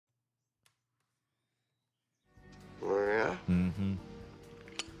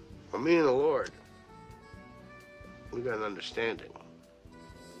me and the Lord, we got an understanding.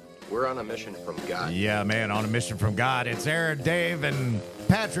 We're on a mission from God. Yeah, man, on a mission from God. It's Aaron, Dave, and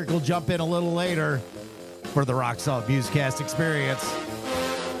Patrick will jump in a little later for the Rock Salt Musecast experience.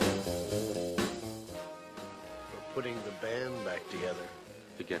 We're putting the band back together.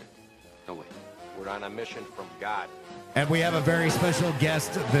 Forget it. No way. We're on a mission from God. And we have a very special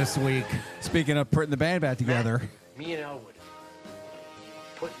guest this week. Speaking of putting the band back together. Me and Elwood,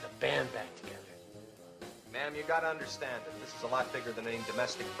 putting the band back together. Ma'am, you gotta understand that this is a lot bigger than any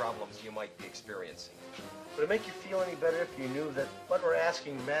domestic problems you might be experiencing. Would it make you feel any better if you knew that what we're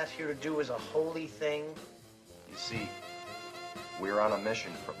asking Matthew to do is a holy thing? You see, we're on a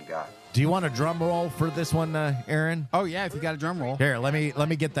mission from God. Do you want a drum roll for this one, Aaron? Oh, yeah, if you got a drum roll. Here, let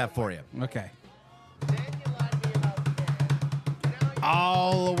me get that for you. Okay.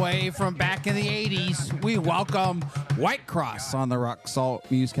 All the way from back in the 80s, we welcome Whitecross on the Rock Salt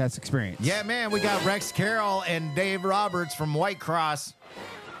Musecast experience. Yeah, man, we got Rex Carroll and Dave Roberts from Whitecross.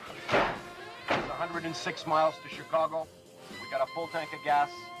 It's 106 miles to Chicago. We got a full tank of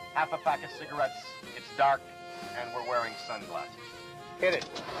gas, half a pack of cigarettes. It's dark, and we're wearing sunglasses. Hit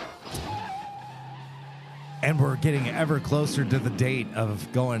it. And we're getting ever closer to the date of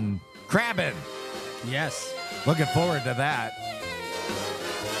going crabbing. Yes. Looking forward to that.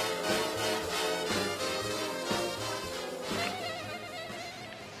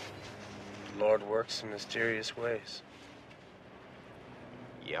 The Lord works in mysterious ways.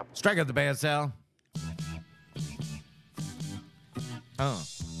 Yep. Strike up the band, Sal. Oh.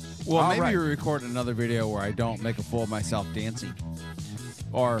 Well, All maybe right. you record another video where I don't make a fool of myself dancing.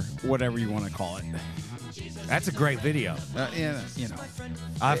 Or whatever you want to call it. That's a great video. Yeah, you know.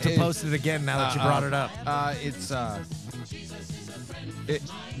 I'll have to post it again now that you brought it up. It's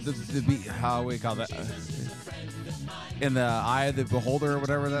the beat, how we call that? In the eye of the beholder or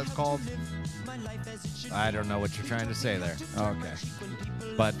whatever that's called. I don't know what you're trying to say there. Okay.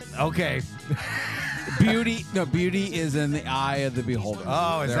 But, okay. Beauty is in the eye of the beholder.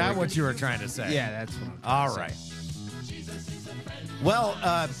 Oh, is There that we what go. you were trying to say? Yeah, that's what All right. Well,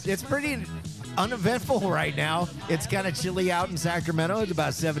 it's pretty uneventful right now. It's kind of chilly out in Sacramento. It's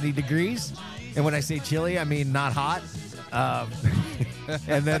about 70 degrees. And when I say chilly, I mean not hot.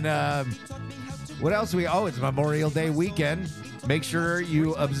 And then what else it's Memorial Day weekend. Make sure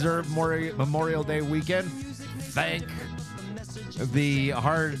you observe Memorial Day weekend. Thank the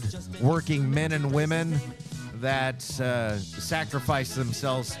hard-working men and women that sacrifice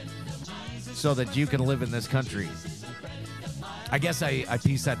themselves so that you can live in this country. I guess I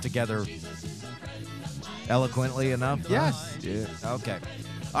pieced that together eloquently enough. Yes. Yeah. Okay.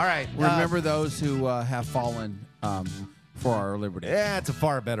 All right. Remember those who have fallen for our liberty. Yeah, it's a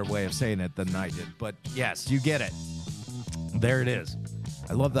far better way of saying it than I did. But yes, you get it. There it is.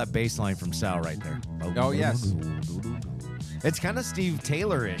 I love that bass line from Sal right there. Oh, yes. It's kind of Steve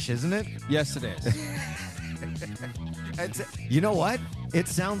Taylor-ish, isn't it? Yes, it is. You know what? It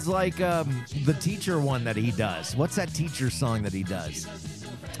sounds like the teacher one that he does. What's that teacher song that he does?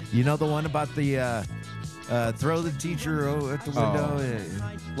 You know the one about the throw the teacher at the window?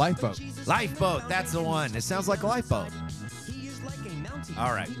 Lifeboat. Lifeboat, that's the one. It sounds like Lifeboat.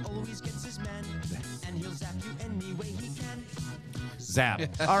 All right. Zap.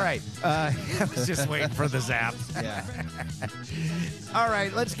 All right. I was just waiting for the zap. Yeah. All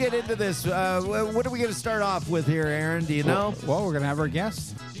right, let's get into this. What are we going to start off with here, Aaron? Do you know? Well, we're going to have our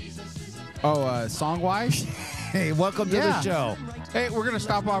guest. Oh, song-wise? Hey, welcome to the show. Hey, we're gonna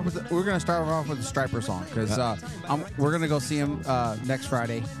start off with the Striper song because we're gonna go see him next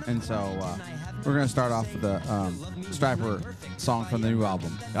Friday, and so we're gonna start off with the Striper song from the new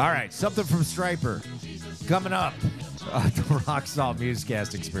album. All right, something from Striper coming up on the Rock Salt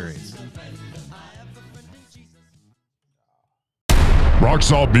Musecast experience. Rock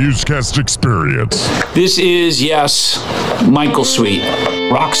Salt Musecast experience. This is, yes, Michael Sweet,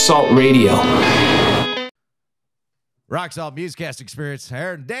 Rock Salt Radio. Rock Salt Musecast experience.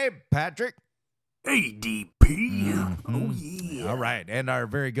 Aaron, Dave, Patrick. ADP. Oh, yeah. All right, and our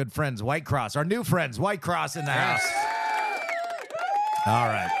very good friends, Whitecross, our new friends, Whitecross in the house. All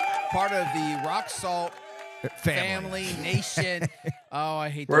right. Part of the Rock Salt family nation. Oh, I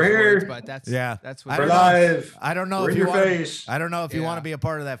hate those We're here. words, but that's what We're live. I don't know We're if in you your want. face. I don't know if you want to be a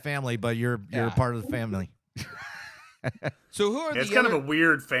part of that family, but you're a part of the family. So who are It's the kind other... of a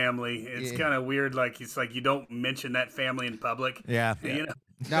weird family. It's kind of weird. Like it's like you don't mention that family in public. Yeah. You know.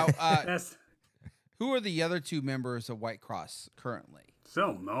 Now, That's, who are the other two members of Whitecross currently?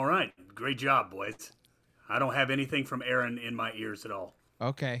 so all right. Great job, boys. I don't have anything from Aaron in my ears at all.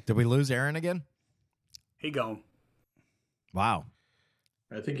 Okay. Did we lose Aaron again? He gone. Wow.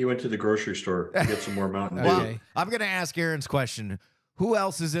 I think he went to the grocery store to get some more Mountain Dew. Well, I'm going to ask Aaron's question. Who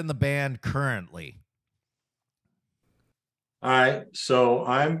else is in the band currently? All right, so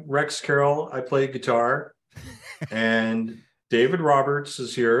I'm Rex Carroll. I play guitar, and David Roberts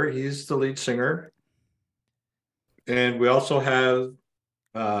is here. He's the lead singer, and we also have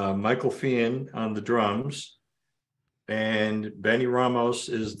Michael Fian on the drums, and Benny Ramos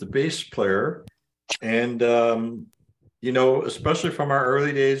is the bass player. And especially from our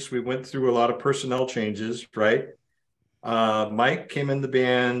early days, we went through a lot of personnel changes, right? Mike came in the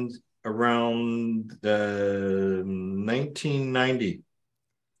band around 1990.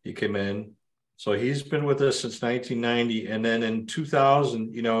 He came in. So he's been with us since 1990. And then in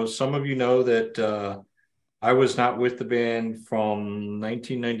 2000, some of you know that I was not with the band from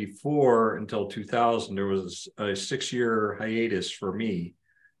 1994 until 2000. There was a 6-year hiatus for me.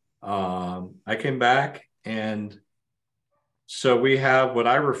 I came back, and so we have what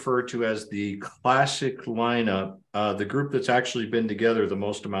I refer to as the classic lineup. The group that's actually been together the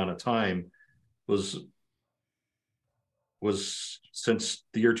most amount of time was since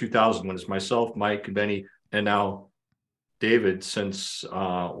the year 2000, when it's myself, Mike, Benny, and now David, since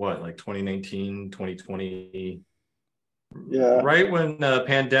 2019, 2020. Yeah. Right when the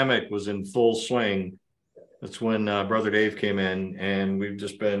pandemic was in full swing. That's when Brother Dave came in, and we've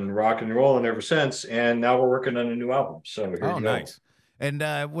just been rocking and rolling ever since. And now we're working on a new album. So here you go. Nice. And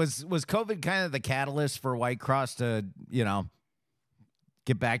was COVID kind of the catalyst for Whitecross to,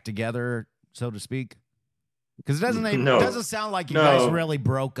 get back together, so to speak? Because it doesn't sound like you guys really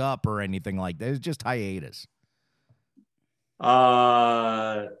broke up or anything like that. It was just hiatus.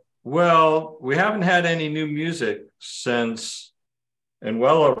 Well, we haven't had any new music since in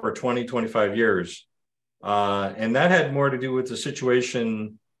well over 20, 25 years. And that had more to do with the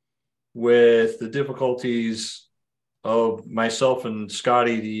situation with the difficulties of myself and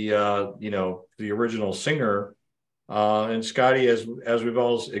Scotty, the original singer. And Scotty, as we've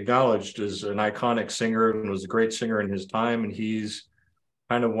all acknowledged, is an iconic singer and was a great singer in his time. And he's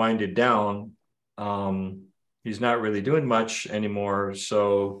kind of winded down. He's not really doing much anymore.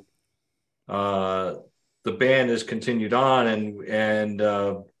 So the band has continued on and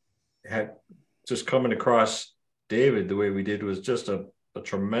had just coming across David the way we did was just a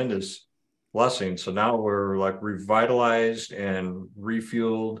tremendous blessing. So now we're like revitalized and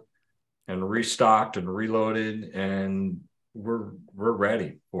refueled and restocked and reloaded, and we're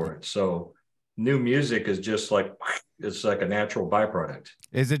ready for it. So new music is just like, it's like a natural byproduct.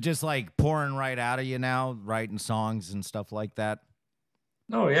 Is it just like pouring right out of you now, writing songs and stuff like that?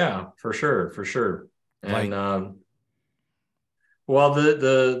 Oh yeah, for sure. And well,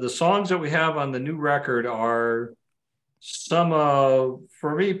 the songs that we have on the new record are some of,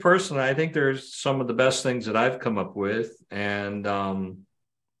 for me personally, I think there's some of the best things that I've come up with, and I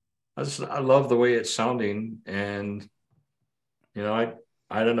love the way it's sounding, and I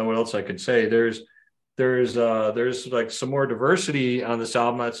don't know what else I could say. There's like some more diversity on this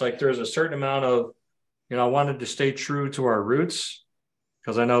album. It's like there's a certain amount of, I wanted to stay true to our roots,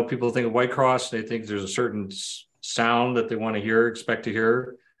 because I know people think of Whitecross, they think there's a certain sound that they want to expect to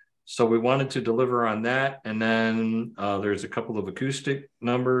hear. So we wanted to deliver on that. And then there's a couple of acoustic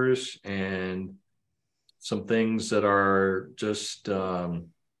numbers and some things that are just,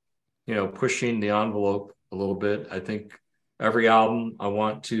 pushing the envelope a little bit. I think every album, I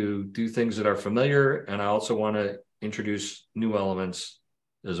want to do things that are familiar, and I also want to introduce new elements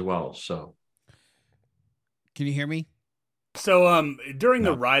as well. So, can you hear me? So during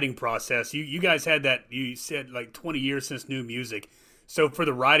the writing process, you guys had that, you said like 20 years since new music. So for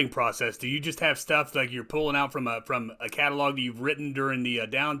the writing process, do you just have stuff like you're pulling out from a catalog that you've written during the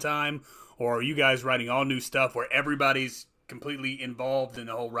downtime, or are you guys writing all new stuff where everybody's completely involved in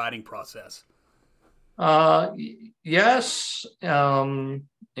the whole writing process? Yes, and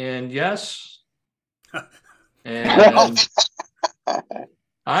yes. And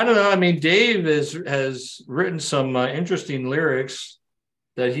I don't know. I mean, Dave has written some interesting lyrics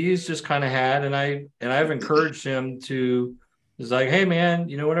that he's just kind of had, and I've encouraged him to. It's like, hey man,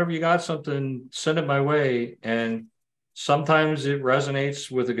 whenever you got something, send it my way. And sometimes it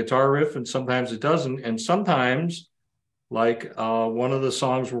resonates with a guitar riff, and sometimes it doesn't. And sometimes, like one of the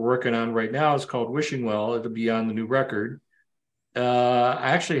songs we're working on right now is called "Wishing Well." It'll be on the new record.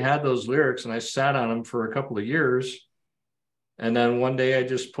 I actually had those lyrics, and I sat on them for a couple of years. And then one day I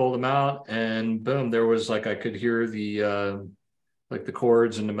just pulled them out, and boom, there was like, I could hear the like the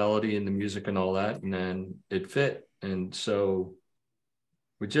chords and the melody and the music and all that, and then it fit. And so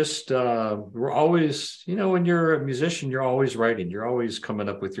we just we're always, when you're a musician, you're always writing, you're always coming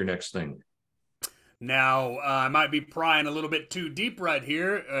up with your next thing. Now, I might be prying a little bit too deep right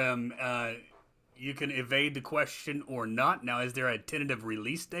here. You can evade the question or not. Now, is there a tentative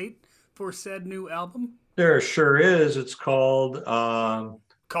release date for said new album? There sure is. It's called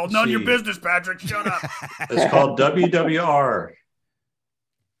Called None Your Business, Patrick. Shut up. It's called WWR.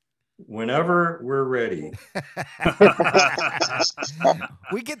 Whenever we're ready.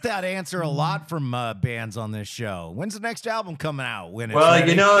 We get that answer a lot from bands on this show. When's the next album coming out? When it's Well, ready?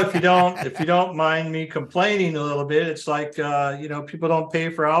 you know, if you don't mind me complaining a little bit, it's like you know, people don't pay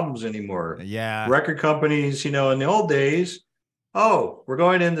for albums anymore. Yeah. Record companies, you know, in the old days, oh, we're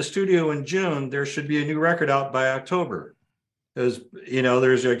going in the studio in June. There should be a new record out by October. There's, you know,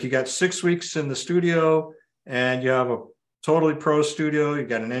 there's like you got 6 weeks in the studio, and you have a totally pro studio. You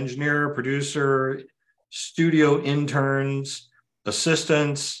got an engineer, producer, studio interns,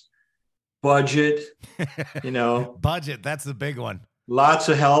 assistants, budget, you know. Budget, that's the big one. Lots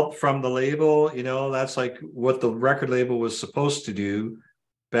of help from the label. You know, that's like what the record label was supposed to do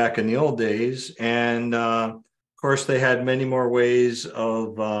back in the old days. And of course, they had many more ways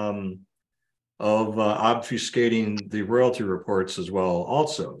of obfuscating the royalty reports as well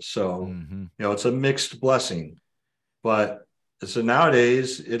also. So, you know, it's a mixed blessing. But so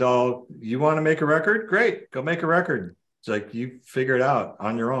nowadays, you want to make a record? Great, go make a record. It's like you figure it out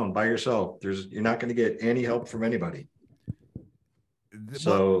on your own by yourself. You're not going to get any help from anybody.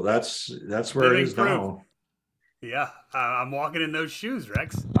 So that's where it is now. Yeah, I'm walking in those shoes,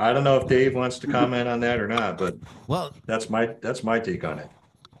 Rex. I don't know if Dave wants to comment on that or not, but well, that's my take on it.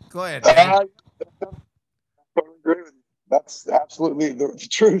 Go ahead. I totally agree with you. That's absolutely the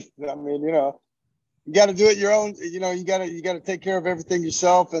truth. I mean, you know, you got to do it your own. You know, you got to take care of everything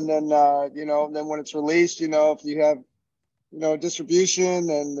yourself, and then you know, then when it's released, you know, if you have, you know, distribution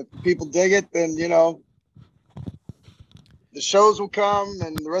and if people dig it, then you know, the shows will come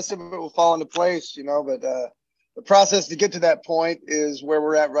and the rest of it will fall into place. You know, but the process to get to that point is where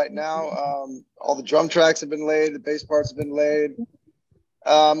we're at right now. All the drum tracks have been laid, the bass parts have been laid.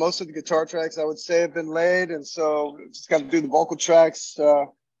 Most of the guitar tracks, I would say, have been laid, and so just got to do the vocal tracks.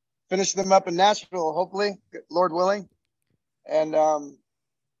 Finish them up in Nashville, hopefully, Lord willing, and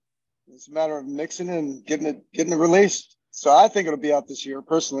it's a matter of mixing and getting it released. So I think it'll be out this year,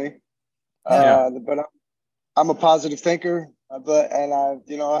 personally. But I'm a positive thinker, and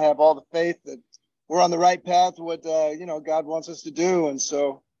I have all the faith that we're on the right path. What you know, God wants us to do, and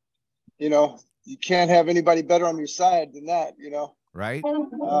so, you know, you can't have anybody better on your side than that. You know, right?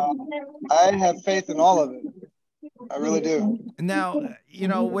 I have faith in all of it. I really do. Now, you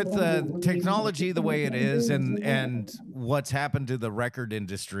know, with the technology the way it is and what's happened to the record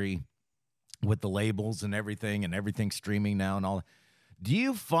industry with the labels and everything streaming now and all, do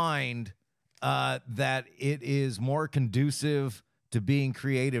you find that it is more conducive to being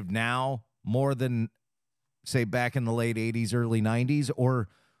creative now more than, say, back in the late 80s, early 90s? Or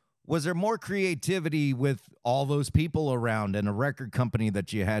was there more creativity with all those people around and a record company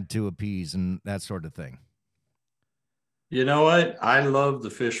that you had to appease and that sort of thing? You know what? I love the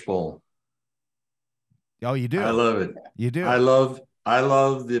fishbowl. Oh, you do? I love it. You do? I love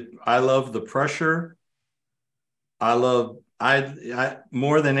the pressure. I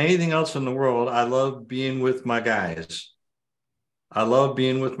more than anything else in the world, I love being with my guys. I love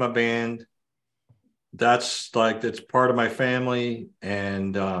being with my band. That's part of my family.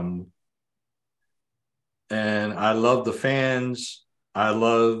 And I love the fans. I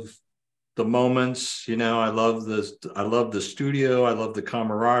love the moments, you know. I love the studio. I love the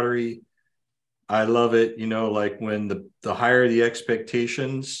camaraderie. I love it, you know, like when the higher the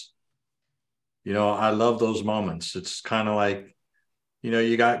expectations, you know, I love those moments. It's kind of like, you know,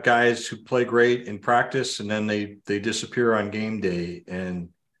 you got guys who play great in practice and then they disappear on game day, and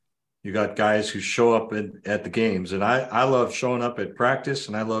you got guys who show up at the games. And I love showing up at practice,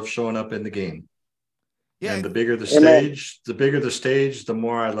 and I love showing up in the game. Yeah. And the bigger the stage, the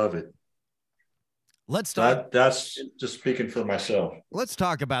more I love it. Let's talk. That's just speaking for myself. Let's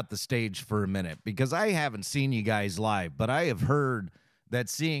talk about the stage for a minute, because I haven't seen you guys live, but I have heard that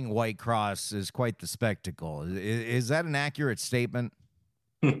seeing Whitecross is quite the spectacle. Is that an accurate statement?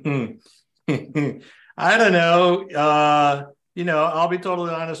 I don't know. You know, I'll be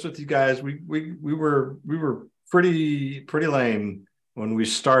totally honest with you guys. We were pretty lame when we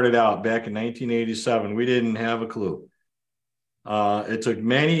started out back in 1987. We didn't have a clue. It took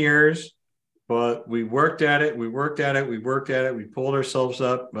many years. But we worked at it. We pulled ourselves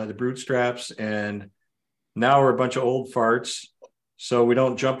up by the bootstraps, and now we're a bunch of old farts. So we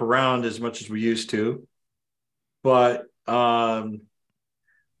don't jump around as much as we used to. But I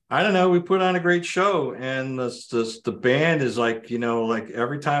I don't know. We put on a great show, and the band is like, like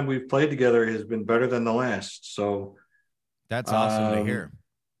every time we've played together has been better than the last. So that's awesome to hear.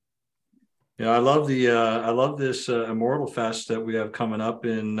 Yeah, I love this Immortal Fest that we have coming up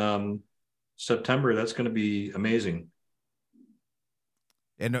in September. That's going to be amazing.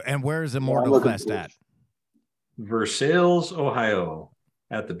 And where is Immortal Fest at? Versailles, Ohio,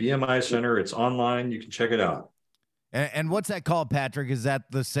 at the BMI Center. It's online. You can check it out. And what's that called, Patrick? Is that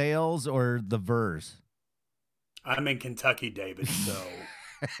the Sales or the Vers? I'm in Kentucky, David, so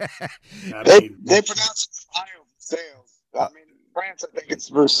they pronounce it Ohio Sales. I mean, in France, I think it's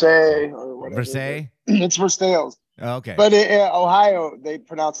Versailles or whatever. Versailles? It's Versailles. Okay. But in Ohio, they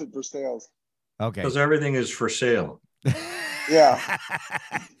pronounce it Versailles. Okay. Because everything is for sale. Yeah.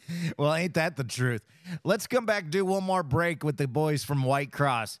 Well, ain't that the truth? Let's come back and do one more break with the boys from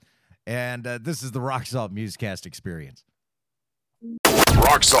Whitecross. And this is the Rock Salt Musecast Experience.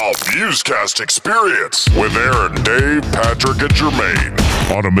 Rock Salt Musecast Experience with Aaron, Dave, Patrick, and Jermaine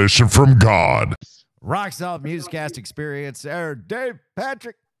on a mission from God. Rock Salt Musecast Experience. Aaron, Dave,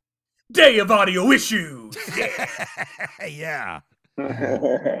 Patrick. Day of audio issues. Yeah.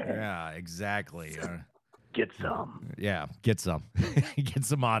 Yeah, exactly. Get some. Yeah, get some. Get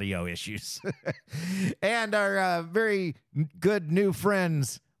some audio issues. And our very good new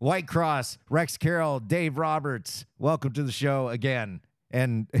friends, Whitecross, Rex Carroll, Dave Roberts. Welcome to the show again.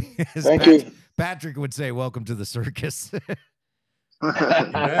 And as Thank you. Patrick would say, welcome to the circus. Thanks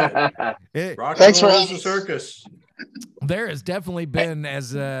for having the circus. There has definitely been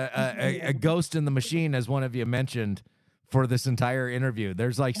as a ghost in the machine, as one of you mentioned, for this entire interview.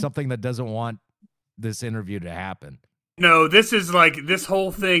 There's like something that doesn't want this interview to happen. No, this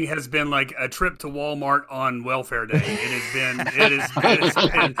whole thing has been like a trip to Walmart on welfare day. It has been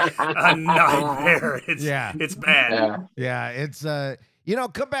a nightmare. It's bad. Yeah, it's come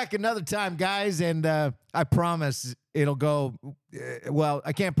back another time, guys, and I promise it'll go well,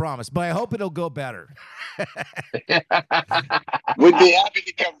 I can't promise, but I hope it'll go better. We'd be happy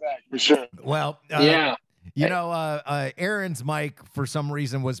to come back for sure. Well, Aaron's mic for some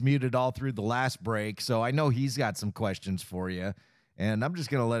reason was muted all through the last break, so I know he's got some questions for you, and I'm just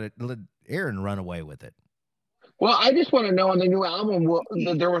gonna let Aaron run away with it. Well, I just want to know on the new album,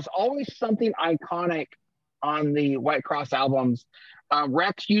 there was always something iconic on the Whitecross albums.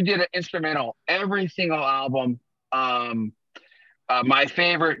 Rex, you did an instrumental every single album. My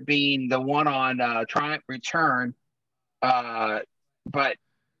favorite being the one on Triumph Return. But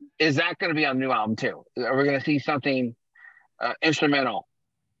is that going to be on the new album too? Are we going to see something instrumental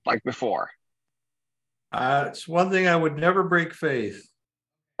like before? It's one thing I would never break faith.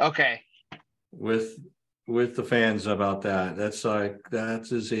 Okay. With the fans about that. That's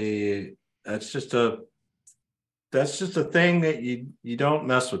just a thing that you don't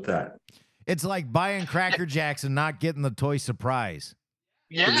mess with that. It's like buying Cracker Jacks and not getting the toy surprise.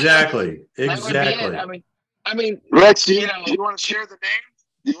 Yeah, exactly. I mean, Rex, do you want to share the name?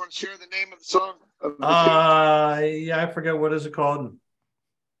 Do you want to share the name of the song? Yeah, I forget, what is it called?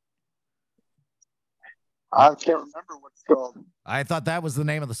 I can't remember what it's called. I thought that was the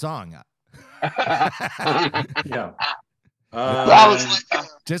name of the song. Yeah. That was like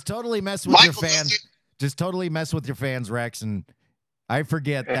just totally mess with your fans. Just totally mess with your fans, Rex, and I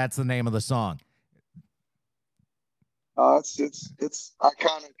forget that's the name of the song. It's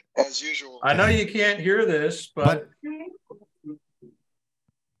iconic as usual. I know you can't hear this, but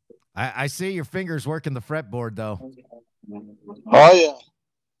I see your fingers working the fretboard, though. Oh yeah.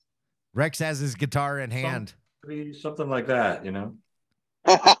 Rex has his guitar in hand. Something like that,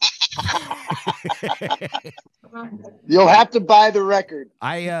 You'll have to buy the record.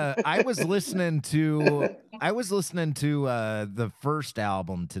 I was listening to the first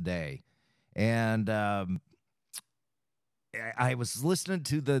album today, and I was listening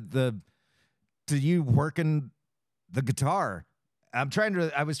to to you working the guitar. I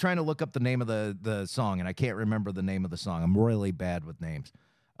was trying to look up the name of the song, and I can't remember the name of the song. I'm really bad with names.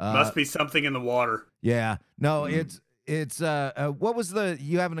 Must be something in the water. Yeah. No, it's what was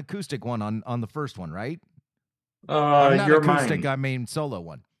you have an acoustic one on the first one, right? Not Your acoustic, Mind. I mean solo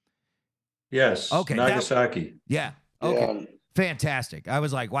one. Yes. Okay. Nagasaki. Yeah. Okay. Yeah. Fantastic. I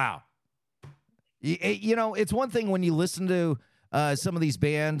was like, wow. It's one thing when you listen to some of these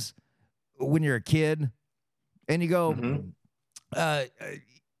bands when you're a kid and you go,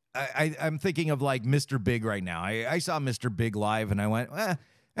 I'm thinking of like Mr. Big right now. I saw Mr. Big live and I went,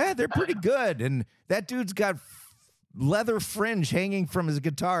 they're pretty good. And that dude's got leather fringe hanging from his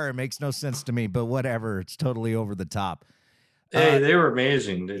guitar. It makes no sense to me, but whatever. It's totally over the top. Hey, they were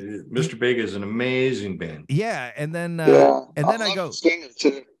amazing. Mr. Big is an amazing band. Yeah, and then I I go, singer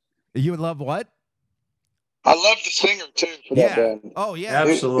too. You would love what? I love the singer too for that band. Oh yeah,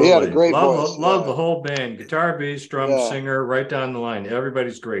 absolutely. He had a great voice. Love the whole band: guitar, bass, drum, Yeah. singer, right down the line.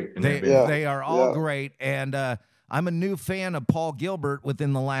 Everybody's great in that band. They are all great, and I'm a new fan of Paul Gilbert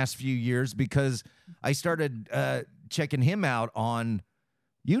within the last few years because I started checking him out on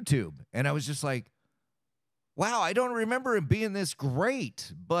YouTube, and I was just like, wow, I don't remember him being this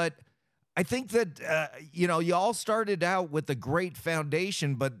great, but I think that you all started out with a great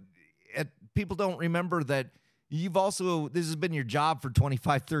foundation, but people don't remember that this has been your job for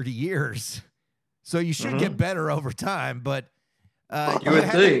 25, 30 years. So you should get better over time, but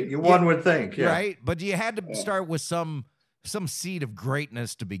one would think, yeah. Right? But you had to start with some seed of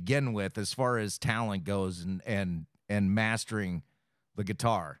greatness to begin with as far as talent goes and mastering the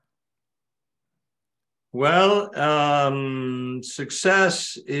guitar. Well,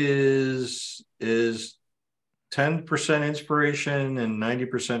 success is 10% inspiration and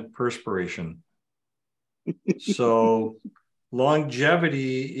 90% perspiration. So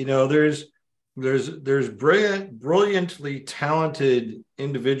longevity, there's brilliantly talented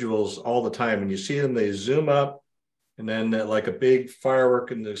individuals all the time, and you see them, they zoom up, and then like a big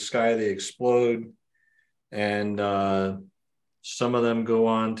firework in the sky, they explode, and some of them go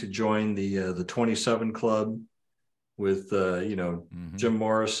on to join the 27 Club with Jim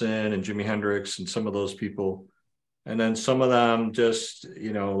Morrison and Jimi Hendrix and some of those people. And then some of them just,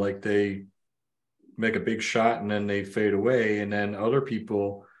 like they make a big shot and then they fade away. And then other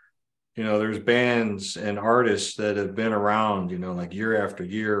people, there's bands and artists that have been around, like year after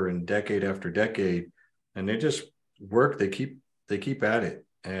year and decade after decade, and they just work. They keep at it.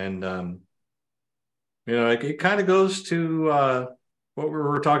 And, it kind of goes to what we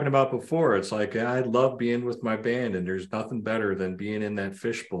were talking about before. It's like, I love being with my band, and there's nothing better than being in that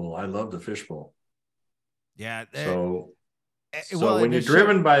fishbowl. I love the fishbowl. Yeah. So when you're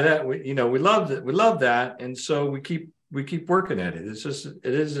driven by that, we love that. We love that. And so we keep working at it. It's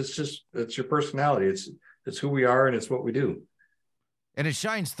your personality. It's who we are, and it's what we do. And it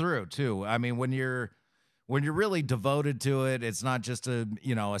shines through too. I mean, when you're really devoted to it, it's not just a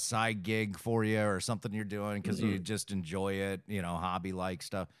side gig for you or something you're doing because you just enjoy it, hobby like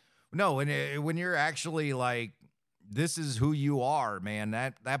stuff. No, when you're actually like, this is who you are, man,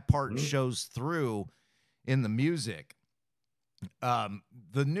 that part shows through in the music. So on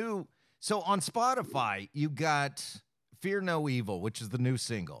Spotify, you got Fear No Evil, which is the new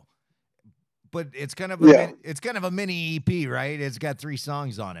single. But it's kind of a mini EP, right? It's got 3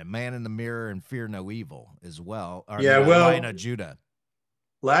 songs on it: Man in the Mirror and Fear No Evil as well. Lion of Judah.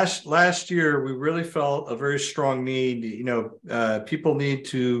 Last year, we really felt a very strong need. People need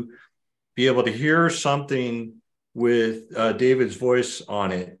to be able to hear something with David's voice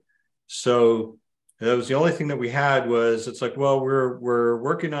on it. So that was the only thing that we had. It's like, well, we're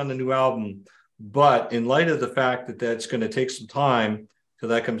working on the new album, but in light of the fact that that's going to take some time till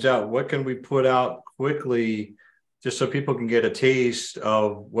that comes out, what can we put out quickly just so people can get a taste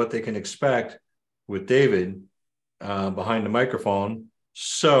of what they can expect with David behind the microphone?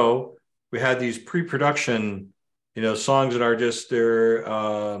 So we had these pre-production, songs that are just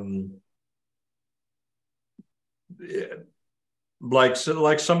like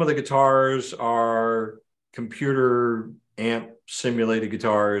some of the guitars are computer amp simulated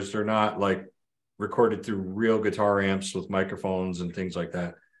guitars. They're not like recorded through real guitar amps with microphones and things like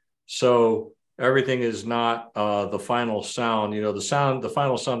that. So everything is not the final sound. The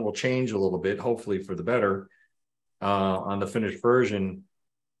final sound will change a little bit, hopefully for the better on the finished version.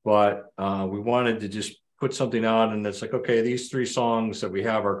 But we wanted to just put something out, and it's like, okay, these 3 songs that we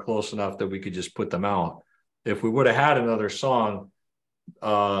have are close enough that we could just put them out. If we would have had another song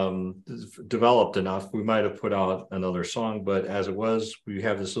developed enough, we might have put out another song. But as it was, we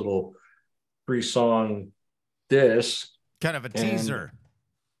have this little 3-song disc. Kind of a teaser.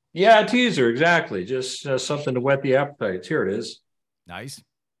 Yeah, a teaser, exactly. Just something to whet the appetite. Here it is. Nice.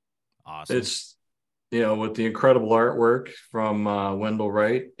 Awesome. It's, with the incredible artwork from Wendell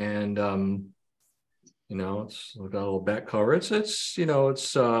Wright, and, it's got a little back cover. It's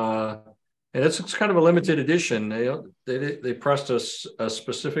and it's kind of a limited edition. They pressed us a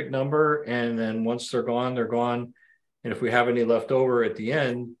specific number, and then once they're gone, they're gone. And if we have any left over at the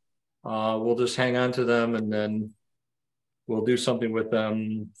end, we'll just hang on to them, and then we'll do something with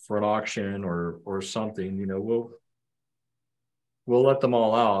them for an auction or something. We'll let them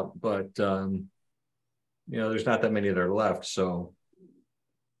all out, but there's not that many that are left. So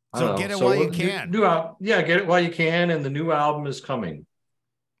get it while you can. Get it while you can, and the new album is coming.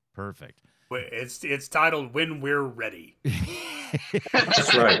 Perfect. It's titled When We're Ready.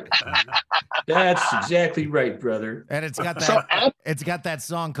 That's right. That's exactly right, brother. And it's got that. It's got that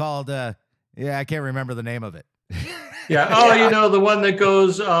song called. Yeah, I can't remember the name of it. Yeah. Oh, you know, the one that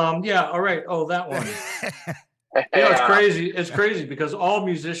goes. Yeah. All right. Oh, that one. It's crazy. It's crazy because all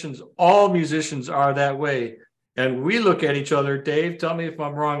musicians are that way. And we look at each other. Dave, tell me if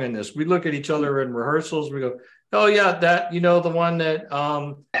I'm wrong in this. We look at each other in rehearsals. We go, oh yeah, that, you know, the one that.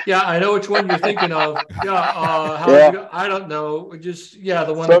 Yeah, I know which one you're thinking of. Yeah. I don't know.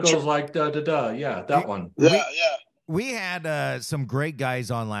 The one that goes like da da da. Yeah, that one. Yeah. We had some great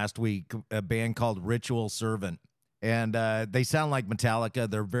guys on last week, a band called Ritual Servant, and they sound like Metallica.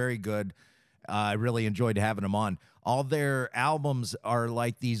 They're very good. I really enjoyed having them on. All their albums are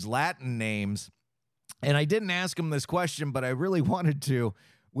like these Latin names, and I didn't ask them this question, but I really wanted to,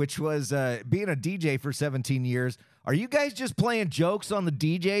 which was being a DJ for 17 years. Are you guys just playing jokes on the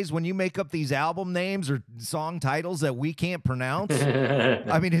DJs when you make up these album names or song titles that we can't pronounce?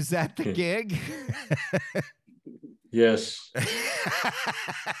 I mean, is that the gig? Yes.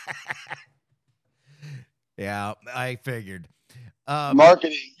 Yeah, I figured.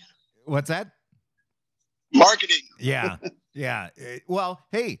 Marketing. What's that? Marketing. Yeah. Well,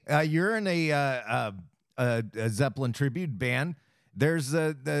 hey, you're in a Zeppelin tribute band. There's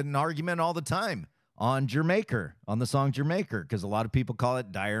an argument all the time on Jermaker, on the song Jermaker, because a lot of people call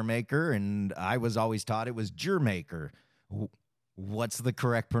it Dire Maker, and I was always taught it was Jermaker. What's the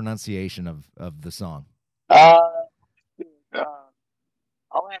correct pronunciation of the song? I'll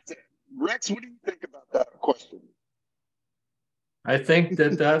have to. Rex, what do you think about that question? I think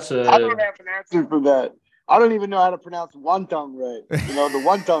that's I don't have an answer for that. I don't even know how to pronounce One Tongue right. You know, the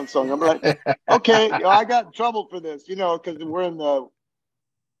One Tongue song. I'm like, okay, I got in trouble for this, you know, because we're in the,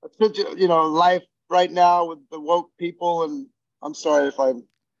 life right now with the woke people. And I'm sorry if I'm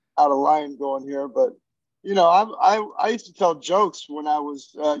out of line going here, but, you know, I used to tell jokes when I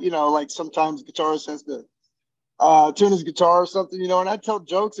was, like sometimes the guitarist has to tune his guitar or something, you know, and I tell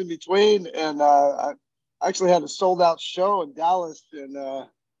jokes in between. And I actually had a sold out show in Dallas, and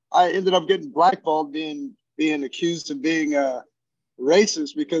I ended up getting blackballed, being accused of being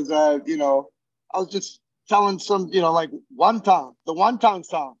racist because I was just telling some, like the One Tongue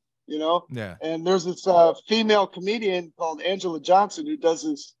song, Yeah. And there's this female comedian called Angela Johnson who does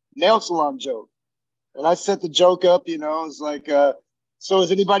this nail salon joke, and I set the joke up, it's like, so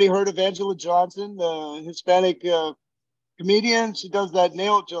has anybody heard of Angela Johnson, the Hispanic comedian? She does that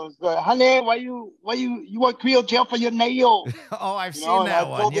nail joke. Like, honey, why you want Creole gel for your nail? Oh, I've seen that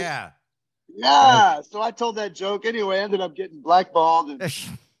one. Yeah. Yeah. So I told that joke anyway. I ended up getting blackballed and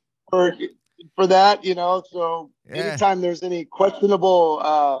for that, So anytime there's any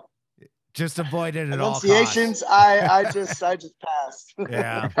questionable just avoided it all pronunciations, I just passed.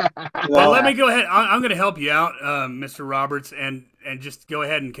 Yeah. Well, let me go ahead. I'm going to help you out, Mr. Roberts, and just go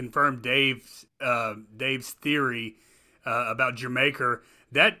ahead and confirm Dave's theory about Jamaica.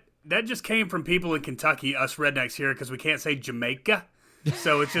 That just came from people in Kentucky, us rednecks here, because we can't say Jamaica.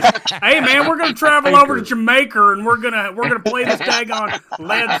 So it's just, hey man, we're gonna travel over to Jamaica and we're gonna play this daggone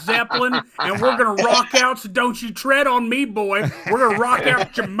Led Zeppelin and we're gonna rock out. So don't you tread on me, boy. We're gonna rock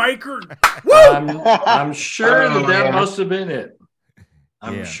out Jamaica. Woo! I'm sure that must have been it.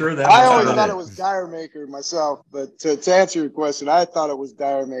 I'm sure that. I always thought it was Dire Maker myself, but to answer your question, I thought it was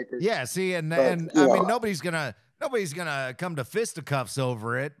Dire Maker. Yeah. See, and I mean, nobody's gonna come to fisticuffs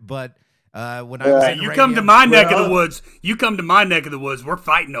over it, but. When I was you come to my neck of the woods. You come to my neck of the woods. We're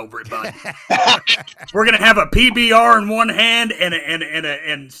fighting over it, bud. We're gonna have a PBR in one hand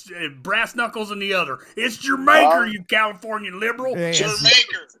and brass knuckles in the other. It's Jamaica, you California liberal. Hey,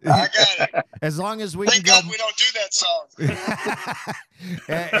 Jamaica, I got it. As long as we Thank God we don't do that song.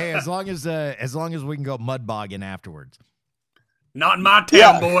 Hey, as long as we can go mud bogging afterwards. Not in my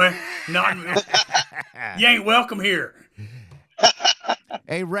town, boy. You ain't welcome here.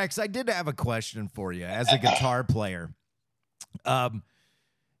 Hey, Rex, I did have a question for you as a guitar player.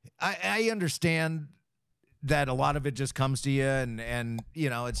 I understand that a lot of it just comes to you and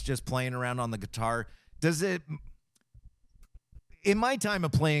it's just playing around on the guitar. Does it, in my time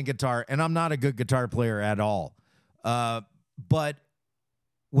of playing guitar, and I'm not a good guitar player at all, but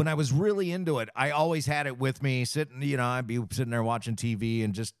when I was really into it, I always had it with me sitting, I'd be sitting there watching TV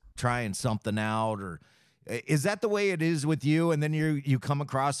and just trying something out. Or is that the way it is with you? And then you come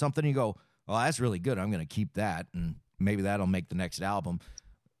across something, you go, "Oh, that's really good. I'm going to keep that, and maybe that'll make the next album."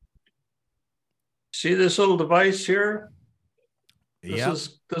 See this little device here?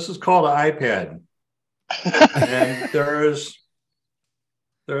 This is called an iPad, and there's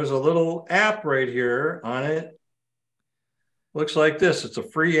a little app right here on it looks like this. It's a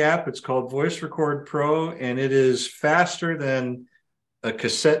free app. It's called Voice Record Pro, and it is faster than a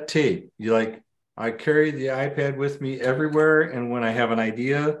cassette tape. I carry the iPad with me everywhere, and when I have an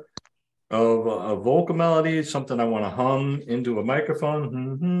idea of a vocal melody, something I want to hum into a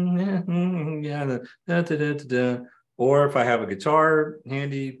microphone, yeah, or if I have a guitar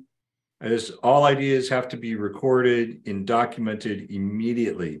handy, all ideas have to be recorded and documented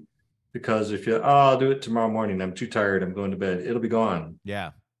immediately. Because if I'll do it tomorrow morning, I'm too tired, I'm going to bed, it'll be gone.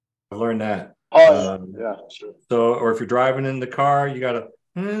 Yeah. I've learned that. Oh, yeah, sure. So, or if you're driving in the car, you got to,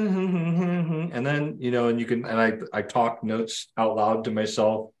 and then, and you can, and I talk notes out loud to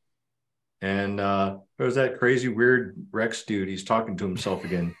myself. And there was that crazy, weird Rex dude. He's talking to himself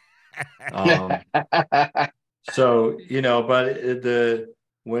again. So, but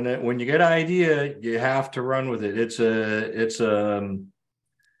when you get an idea, you have to run with it. It's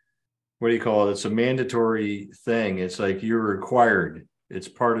what do you call it? It's a mandatory thing. It's like you're required. It's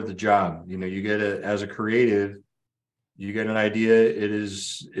part of the job. You get it as a creative. You get an idea.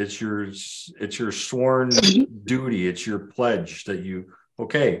 It's your sworn duty. It's your pledge that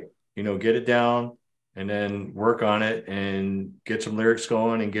get it down and then work on it and get some lyrics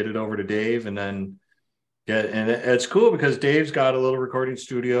going and get it over to Dave. And then it's cool because Dave's got a little recording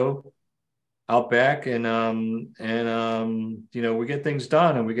studio out back, and we get things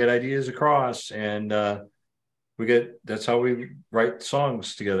done and we get ideas across, and that's how we write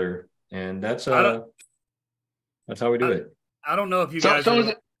songs together, and that's how we do it. I don't know if you guys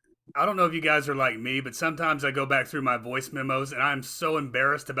I don't know if you guys are like me, but sometimes I go back through my voice memos and I'm so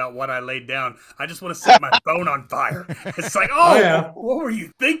embarrassed about what I laid down. I just want to set my phone on fire. It's like, yeah. What were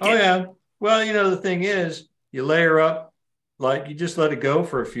you thinking? Oh yeah. Well, the thing is, you layer up, like you just let it go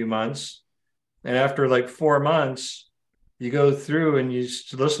for a few months. And after like 4 months, you go through and you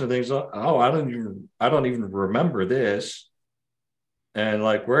listen to things. Oh, I don't even remember this. And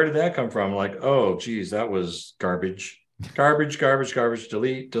like, where did that come from? Like, oh, geez, that was garbage. Delete. And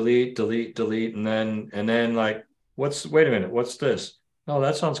then like, wait a minute, what's this? Oh,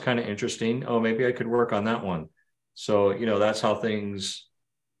 that sounds kind of interesting. Oh, maybe I could work on that one. So, that's how things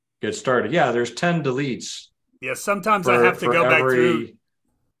get started. Yeah, there's 10 deletes. Yeah, sometimes I have to go back through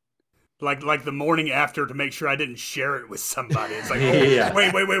like the morning after to make sure I didn't share it with somebody. It's like, yeah.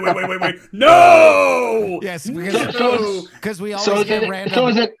 Wait. No! Yes, because we always get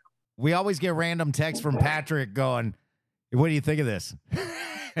random. We always get random texts from Patrick going, "What do you think of this?"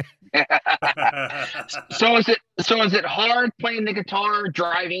 So is it hard playing the guitar,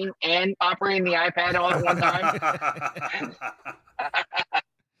 driving, and operating the iPad all at one time?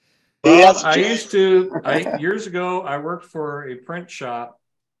 Well, years ago, I worked for a print shop,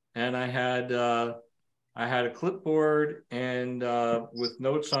 and I had a clipboard and with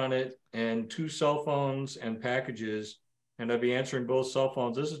notes on it and 2 cell phones and packages, and I'd be answering both cell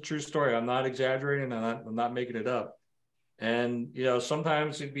phones. This is a true story. I'm not exaggerating. I'm not making it up. And,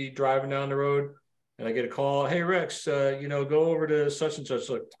 sometimes you'd be driving down the road and I get a call. Hey, Rex, go over to such and such.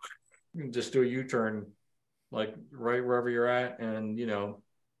 Like, just do a U-turn, like right wherever you're at. And,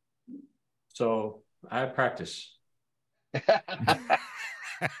 so I have practice.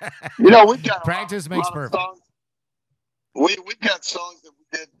 We've got practice makes perfect. We've got songs that we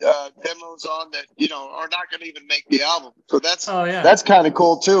did demos on that are not going to even make the album. So that's kind of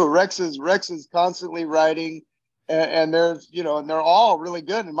cool too. Rex is constantly writing, and there's and they're all really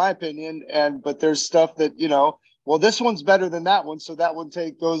good in my opinion. But there's stuff that well, this one's better than that one, so that one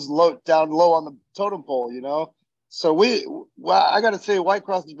goes down low on the totem pole. So I got to say,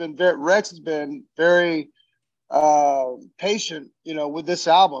 Whitecross Rex has been very patient, with this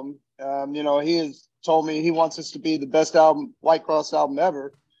album. He has told me he wants us to be the best Whitecross album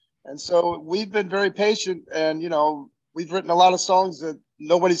ever. And so we've been very patient, and, we've written a lot of songs that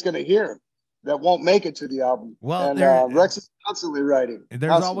nobody's going to hear, that won't make it to the album. Well, and Rex is constantly writing.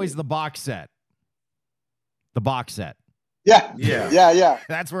 There's always the box set. Yeah.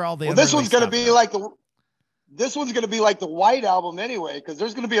 That's where all the this one's going to be like the White album anyway, because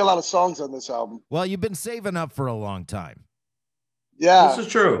there's going to be a lot of songs on this album. Well, you've been saving up for a long time. Yeah, this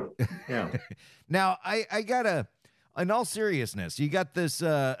is true. Yeah. Now, I gotta, in all seriousness, you got this,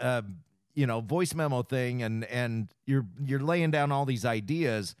 voice memo thing, and you're laying down all these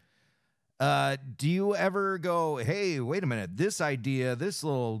ideas. Do you ever go, hey, wait a minute, this idea, this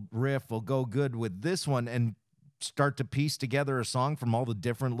little riff will go good with this one, and start to piece together a song from all the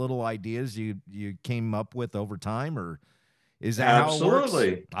different little ideas you came up with over time? Or is that how it works?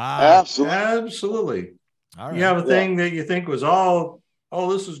 Absolutely. All right. You have a thing that you think was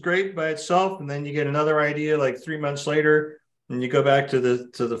this was great by itself, and then you get another idea like 3 months later, and you go back to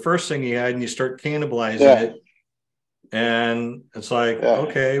the first thing you had and you start cannibalizing it. And it's like,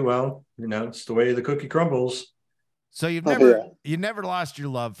 okay, well, it's the way the cookie crumbles. So you never lost your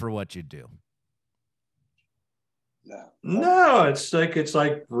love for what you do. No, it's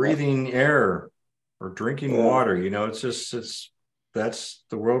like breathing air or drinking water. That's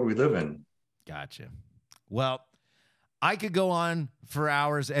the world we live in. Gotcha. Well, I could go on for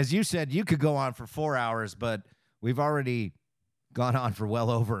hours. As you said, you could go on for 4 hours, but we've already gone on for well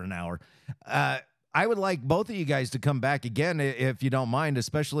over an hour. I would like both of you guys to come back again, if you don't mind,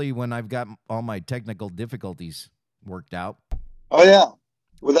 especially when I've got all my technical difficulties worked out. Oh, yeah.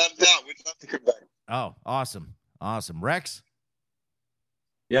 Without a doubt, we'd love to come back. Oh, awesome. Awesome. Rex?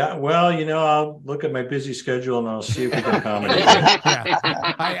 Yeah, well, I'll look at my busy schedule and I'll see if we can accommodate it.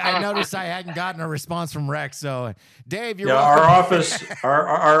 I noticed I hadn't gotten a response from Rex, so Dave, you're welcome.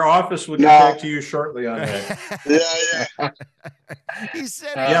 Our office will get back to you shortly on that. Yeah. He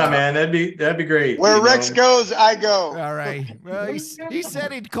said, man, that'd be great. Where Rex goes, I go. All right. Well, he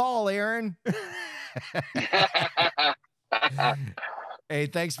said he'd call, Aaron. Hey,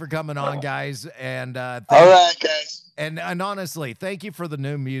 thanks for coming on, guys. And all right, guys. And honestly, thank you for the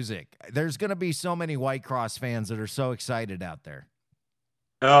new music. There's going to be so many Whitecross fans that are so excited out there.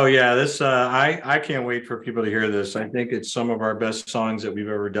 Oh yeah, this I can't wait for people to hear this. I think it's some of our best songs that we've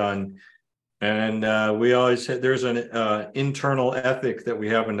ever done, and we always there's an internal ethic that we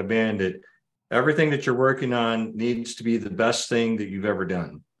have in the band that everything that you're working on needs to be the best thing that you've ever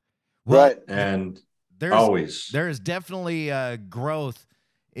done. Right, and there is definitely growth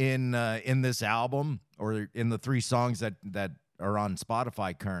in this album, or in the 3 songs that are on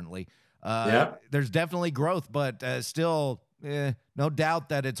Spotify currently. There's definitely growth, but still, no doubt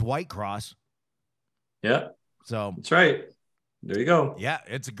that it's Whitecross. Yeah. So that's right. There you go. Yeah,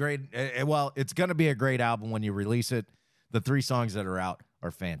 it's a great. Well, it's going to be a great album when you release it. The 3 songs that are out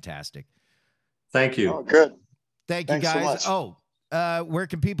are fantastic. Thank you. Oh, good. Thanks you guys. So where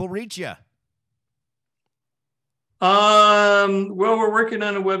can people reach you? Well, we're working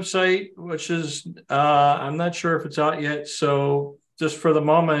on a website, which is, I'm not sure if it's out yet. So just for the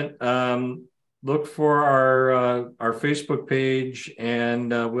moment, look for our Facebook page.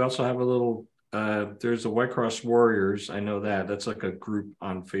 And we also have a little, there's the Whitecross Warriors. I know that's like a group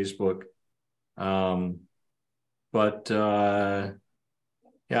on Facebook. Yeah,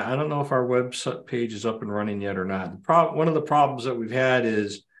 I don't know if our website page is up and running yet or not. One of the problems that we've had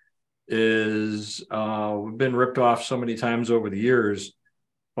is we've been ripped off so many times over the years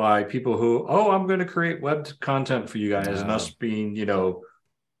by people who, I'm going to create web content for you guys, and us being,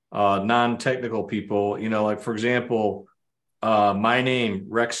 non-technical people, like, for example, my name,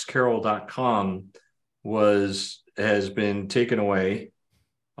 rexcarroll.com, has been taken away.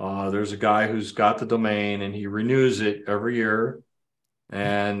 There's a guy who's got the domain and he renews it every year,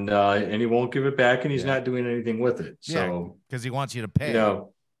 and he won't give it back, and he's not doing anything with it. So because he wants you to pay.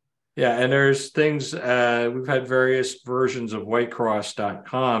 Yeah, and there's things, we've had various versions of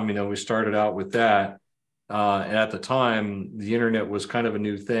whitecross.com. We started out with that. At the time, the internet was kind of a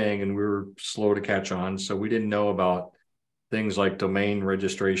new thing, and we were slow to catch on. So we didn't know about things like domain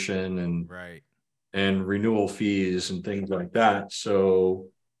registration and renewal fees and things like that. So,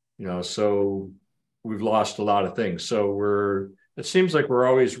 so we've lost a lot of things. So it seems like we're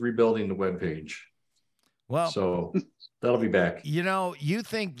always rebuilding the webpage. Well, so that'll be back. You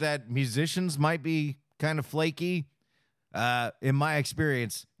think that musicians might be kind of flaky? In my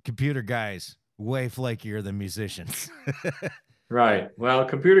experience, computer guys way flakier than musicians. Right. Well,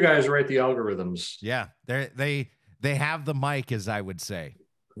 computer guys write the algorithms. Yeah, they have the mic, as I would say,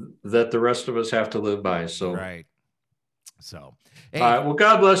 that the rest of us have to live by. So right. So, hey, all right. Well,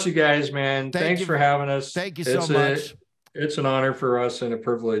 God bless you guys, man. Thanks for having us. Thank you so much. It's an honor for us and a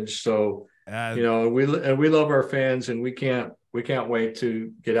privilege. So. We love our fans, and we can't wait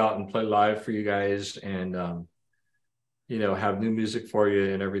to get out and play live for you guys, and have new music for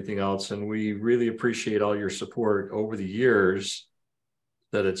you and everything else. And we really appreciate all your support over the years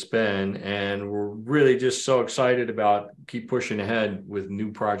that it's been, and we're really just so excited about keep pushing ahead with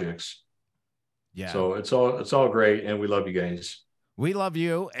new projects. Yeah. So it's all great, and we love you guys. We love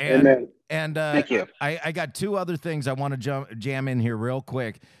you. And Amen. And Thank you. I got 2 other things I want to jam in here real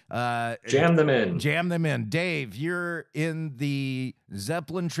quick. Jam them in. Jam them in. Dave, you're in the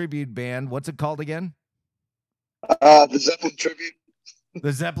Zeppelin tribute band. What's it called again? The Zeppelin tribute.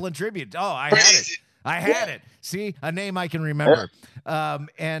 The Zeppelin tribute. Oh, I had it. See, a name I can remember.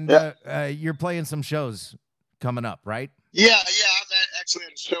 You're playing some shows coming up, right? Yeah. I'm actually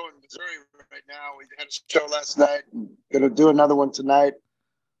at a show in Missouri right now. We had a show last night. Going to do another one tonight.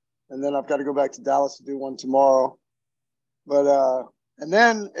 And then I've got to go back to Dallas to do one tomorrow. But And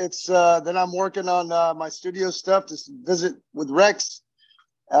then then I'm working on my studio stuff to visit with Rex.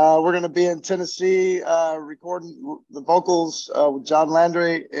 We're going to be in Tennessee recording the vocals with John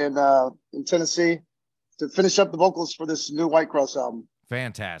Landry in Tennessee to finish up the vocals for this new Whitecross album.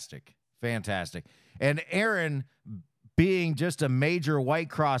 Fantastic. And Aaron, being just a major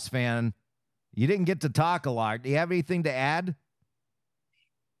Whitecross fan, you didn't get to talk a lot. Do you have anything to add?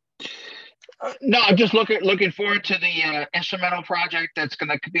 No, I'm just looking forward to the instrumental project that's going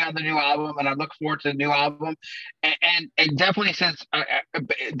to be on the new album, and I look forward to the new album. And definitely, since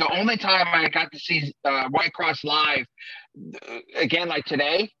the only time I got to see Whitecross live, again like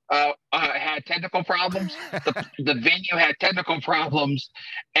today, had technical problems. The venue had technical problems,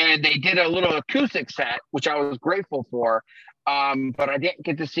 and they did a little acoustic set, which I was grateful for. But I didn't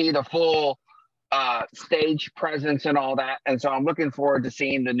get to see the full stage presence and all that, and so I'm looking forward to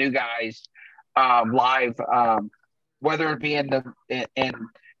seeing the new guys live, whether it be in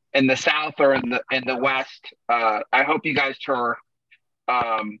the South or in the West. I hope you guys tour.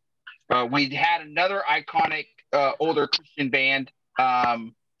 We had another iconic older Christian band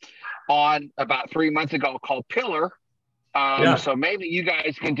on about 3 months ago called Pillar. So maybe you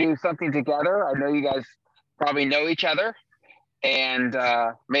guys can do something together. I know you guys probably know each other, and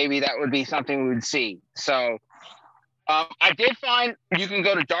maybe that would be something we would see. So I did find you can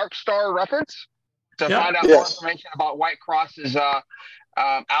go to Dark Star Records to find out more information about Whitecross's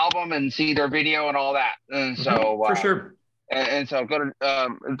album and see their video and all that. And so for sure. And so go to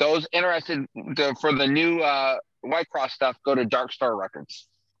those interested for the new Whitecross stuff. Go to Dark Star Records.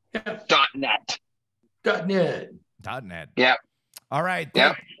 .net. Yep. All right.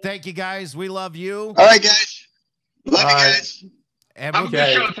 Thank you, guys. We love you. All right, guys. Love you guys. And Have a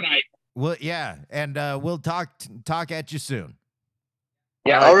good show tonight. And we'll talk at you soon.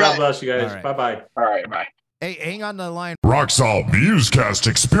 Yeah. All right. God bless you guys. Right. Bye-bye. All right. Bye. Hey, hang on the line. Rocksalt Musecast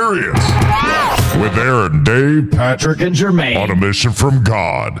Experience with Aaron, Dave, Patrick, and Jermaine on a mission from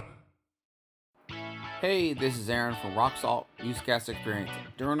God. Hey, this is Aaron from Rocksalt Musecast Experience.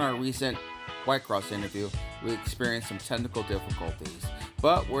 During our recent Whitecross interview, we experienced some technical difficulties,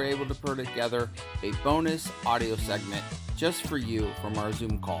 but we're able to put together a bonus audio segment just for you from our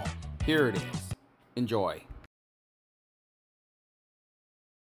Zoom call. Here it is. Enjoy.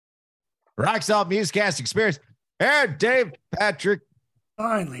 Rocksalt Musecast Experience. Aaron, Dave, Patrick.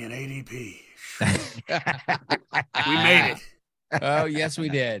 Finally, an ADP. We made it. Oh, yes, we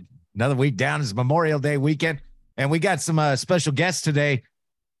did. Another week down is Memorial Day weekend, and we got some special guests today,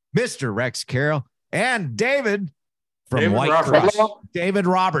 Mr. Rex Carroll and David from Whitecross. David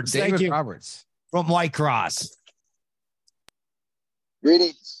Roberts. Thank you. Roberts from Whitecross.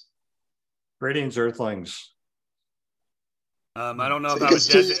 Greetings. Greetings, Earthlings. I don't know if I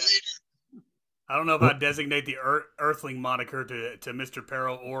would designate the Earthling moniker to Mr.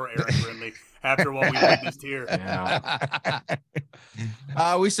 Peril or Aaron Brindley after what we witnessed here. Yeah.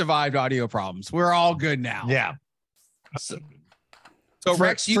 We survived audio problems. We're all good now. Yeah. So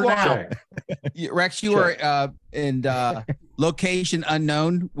Rex, you are in location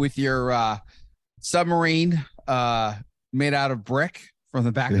unknown with your submarine made out of brick from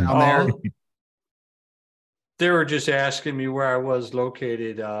the background there. They were just asking me where I was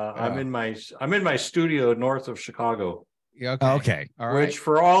located. I'm in my studio north of Chicago. Yeah, okay. All right. Which,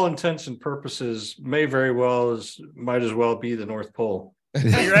 for all intents and purposes, might as well be the North Pole.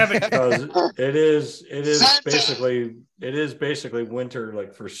 You're having because it is basically winter,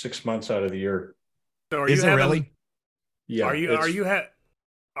 like for 6 months out of the year. So is it really? Yeah. Are you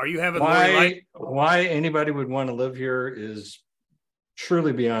having why anybody would want to live here is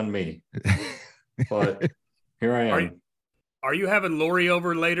truly beyond me. But here I am. Are you having Lori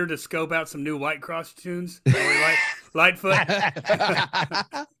over later to scope out some new Whitecross tunes? Lightfoot?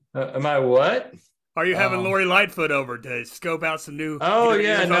 Am I what? Are you having Lori Lightfoot over to scope out some new? Oh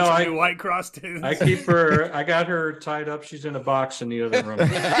yeah, new Whitecross tunes. I keep her. I got her tied up. She's in a box in the other room.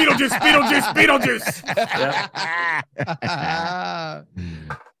 Beetlejuice. Yep.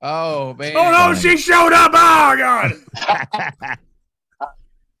 Oh man! Oh no, she showed up! Oh god!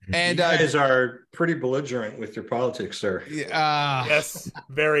 And you guys are pretty belligerent with your politics, sir. Yes,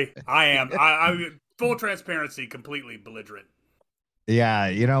 very. I am. I'm full transparency, completely belligerent.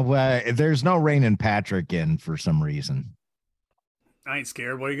 Yeah, there's no reining Patrick in for some reason. I ain't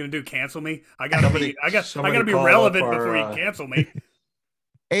scared. What are you gonna do? Cancel me? I gotta be relevant before you cancel me.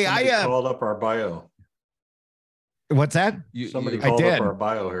 Hey, I called up our bio. What's that? Somebody called up our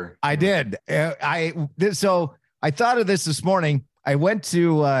bio here. I did. So I thought of this morning. I went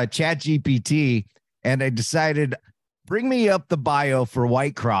to ChatGPT and I decided, bring me up the bio for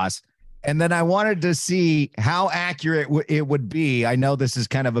Whitecross. And then I wanted to see how accurate it would be. I know this is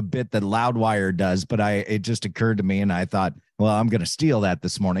kind of a bit that Loudwire does, but it just occurred to me, and I thought, well, I'm going to steal that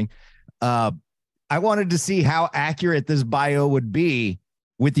this morning. I wanted to see how accurate this bio would be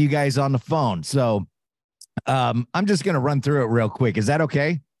with you guys on the phone. So I'm just going to run through it real quick. Is that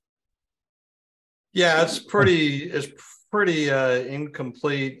okay? Yeah, it's pretty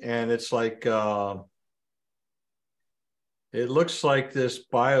incomplete, and it's like it looks like this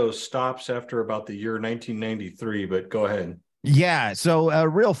bio stops after about the year 1993, but go ahead. Yeah. So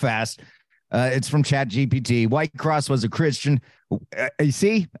real fast, it's from ChatGPT. Whitecross was a Christian. You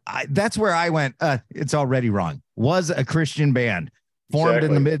see, that's where I went. It's already wrong. Was a Christian band formed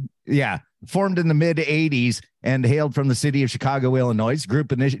in the mid 80s and hailed from the city of Chicago, Illinois.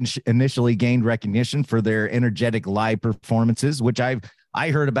 Group initially gained recognition for their energetic live performances, which I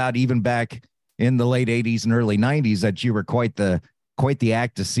heard about even back in the late 80s and early 90s, that you were quite the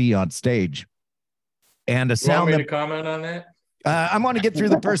act to see on stage. And a sound. You want me to comment on that? I'm going to get through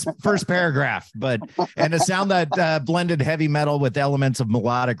the first paragraph, and a sound that blended heavy metal with elements of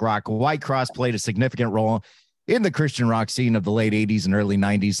melodic rock. Whitecross played a significant role in the Christian rock scene of the late 80s and early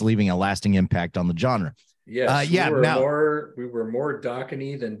 90s, leaving a lasting impact on the genre. Yes, we were more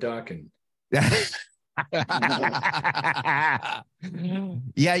Dokken-y than Dokken.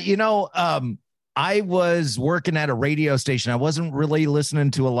 Yeah, I was working at a radio station. I wasn't really listening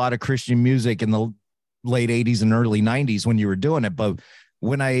to a lot of Christian music in the late 80s and early 90s when you were doing it. But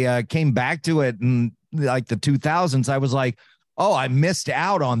when I came back to it in like the 2000s, I was like, oh, I missed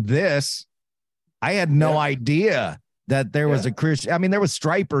out on this. I had no idea that there was a Christian. I mean, there was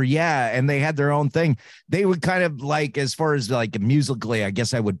Striper, and they had their own thing. They would kind of like, as far as like musically, I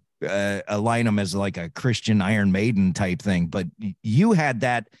guess I would align them as like a Christian Iron Maiden type thing. But you had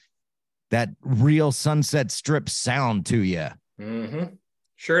that real Sunset Strip sound to you. Mm-hmm.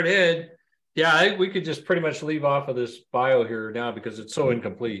 Sure did. Yeah, we could just pretty much leave off of this bio here now because it's so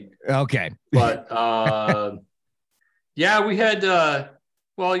incomplete. Okay. But yeah, we had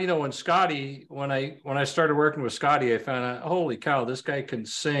when Scotty, when I started working with Scotty, I found out, holy cow, this guy can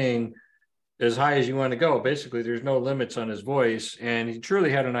sing as high as you want to go. Basically, there's no limits on his voice, and he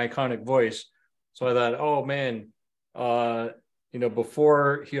truly had an iconic voice. So I thought, oh man,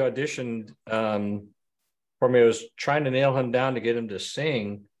 before he auditioned for me, I was trying to nail him down to get him to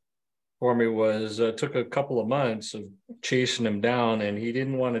sing for me. Took a couple of months of chasing him down, and he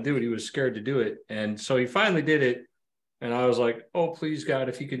didn't want to do it. He was scared to do it, and so he finally did it. And I was like, oh, please God,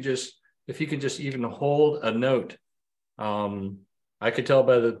 if he could just even hold a note. I could tell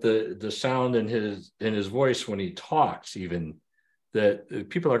by the sound in his voice when he talks even that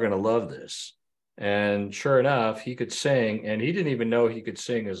people are going to love this. And sure enough, he could sing, and he didn't even know he could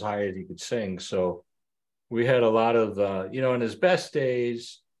sing as high as he could sing. So we had a lot of, in his best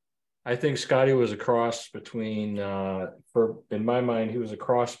days, I think Scotty was a cross between, in my mind, he was a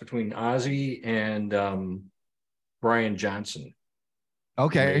cross between Ozzy and Brian Johnson.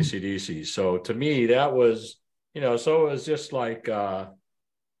 Okay. AC/DC. So to me, that was, so it was just like,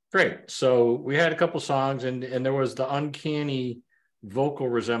 great. So we had a couple songs, and there was the uncanny vocal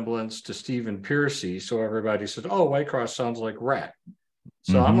resemblance to Stephen Pearcy. So everybody said, oh, Whitecross sounds like Rat.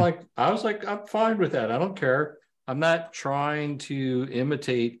 So Mm-hmm. I was like, I'm fine with that. I don't care. I'm not trying to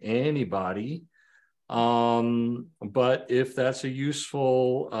imitate anybody. But if that's a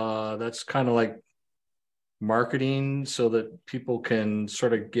useful, that's kind of like marketing so that people can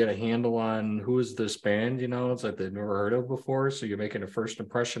sort of get a handle on who is this band, it's like they've never heard of before. So you're making a first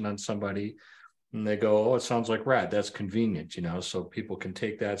impression on somebody and they go, oh, it sounds like Rat. That's convenient, so people can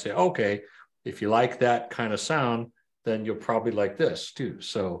take that and say, okay, if you like that kind of sound, then you'll probably like this too.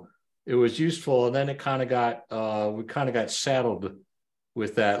 So it was useful. And then it kind of got, we kind of got saddled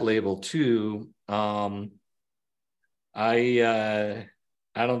with that label too.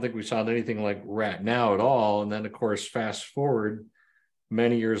 I don't think we sound anything like Rat now at all. And then, of course, fast forward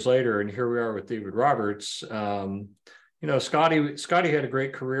many years later, and here we are with David Roberts. Scotty had a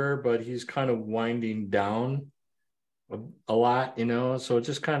great career, but he's kind of winding down a lot, So it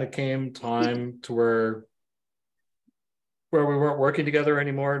just kind of came time to where we weren't working together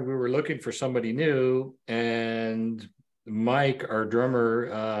anymore, and we were looking for somebody new. And Mike, our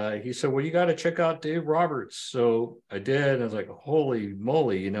drummer, he said, well, you got to check out Dave Roberts. So I did. And I was like, holy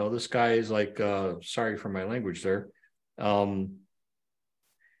moly, this guy is like, sorry for my language there. When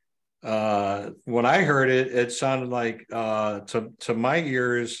I heard it, it sounded like, to my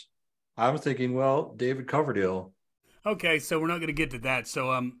ears, I'm thinking, well, David Coverdale. Okay, so we're not going to get to that.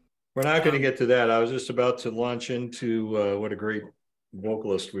 So we're not going to get to that. I was just about to launch into what a great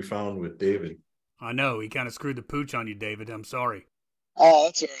vocalist we found with David. I know he kind of screwed the pooch on you, David. I'm sorry. Oh,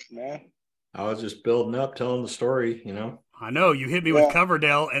 that's all right, man. I was just building up, telling the story, you know. I know you hit me with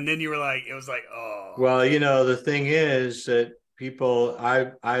Coverdale, and then you were like, it was like, oh. Well, you know, the thing is that people,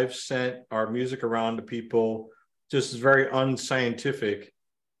 I've sent our music around to people, just very unscientific.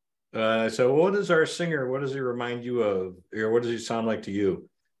 So, what is our singer? What does he remind you of, or what does he sound like to you?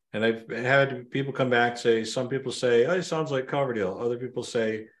 And I've had people come back say, some people say, oh, he sounds like Coverdale. Other people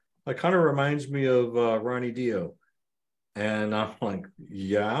say, it kind of reminds me of Ronnie Dio. And I'm like,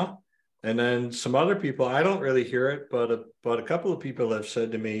 yeah. And then some other people, I don't really hear it, but a couple of people have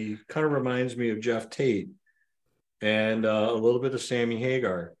said to me, kind of reminds me of Jeff Tate and a little bit of Sammy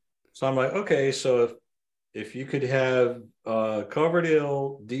Hagar. So I'm like, okay, so if you could have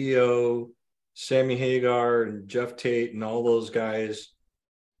Coverdale, Dio, Sammy Hagar, and Jeff Tate, and all those guys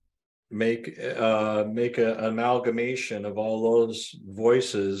make an amalgamation of all those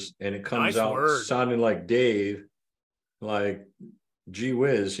voices, and it comes out sounding like Dave, like, gee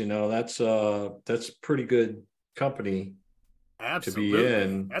whiz, you know, that's pretty good company. Absolutely. To be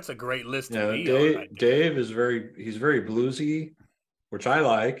in. That's a great list. Dave is he's very bluesy, which I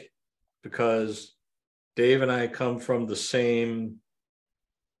like, because Dave and I come from the same.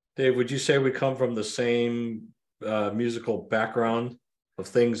 Dave, would you say we come from the same musical background of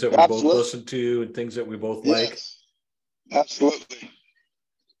things that we both listen to and things that we both like? Absolutely.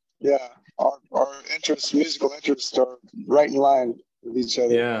 Yeah, our interests, musical interests, are right in line with each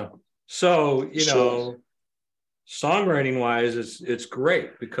other. Yeah. So, you know, songwriting wise, it's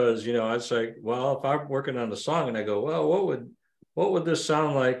great, because, you know, I was like, well, if I'm working on a song and I go, well, what would this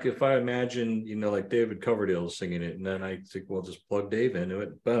sound like if I imagine, you know, like David Coverdale singing it? And then I think, well, just plug Dave into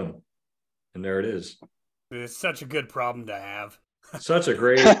it, boom, and there it is. It's such a good problem to have. Such a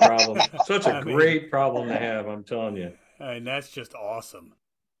great problem. Such a great problem to have, I'm telling you. And that's just awesome.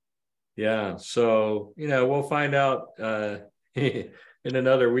 Yeah. So, you know, we'll find out in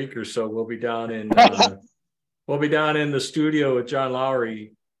another week or so. We'll be down in the studio with John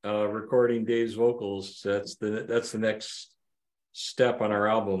Lowry recording Dave's vocals. That's the next step on our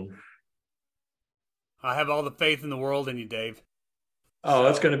album. I have all the faith in the world in you, Dave. Oh,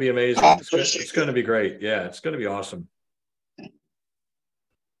 it's going to be amazing. It's going to be great. Yeah, it's going to be awesome.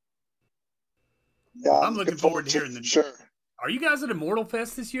 Yeah, I'm looking forward to hearing them. Sure. Are you guys at Immortal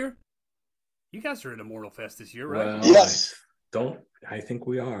Fest this year? You guys are at Immortal Fest this year, right? Well, yes. I think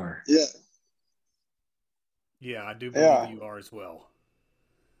we are. Yeah. Yeah, I do believe you are as well.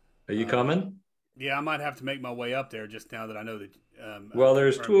 Are you coming? Yeah, I might have to make my way up there just now that I know that. Well,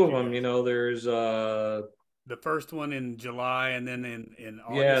 there's two of them. You know, there's the first one in July, and then in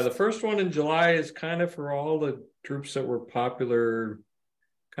August. Yeah, the first one in July is kind of for all the groups that were popular,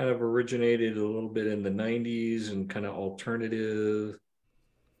 kind of originated a little bit in the 90s and kind of alternative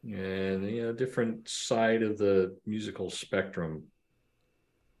and, you know, different side of the musical spectrum.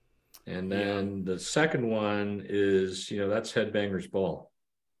 And then the second one is, you know, that's Headbangers Ball.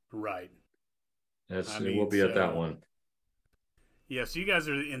 Right. We'll be at that one. Yeah, so you guys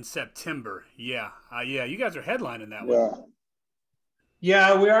are in September. Yeah. You guys are headlining that one.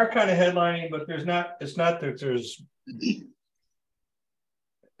 Yeah, we are kind of headlining, but it's not that there's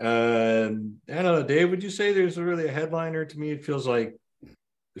I don't know, Dave, would you say there's really a headliner? To me, it feels like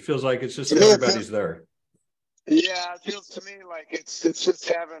it's just everybody's there. Yeah, it feels to me like it's just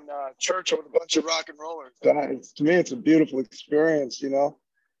having church with a bunch of rock and rollers. To me, it's a beautiful experience, you know.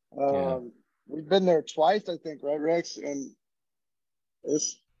 We've been there twice, I think, right, Rex? And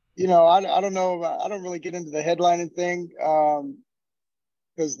it's, you know, I don't know, I don't really get into the headlining thing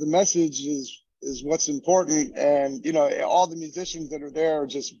because the message is what's important. And, you know, all the musicians that are there are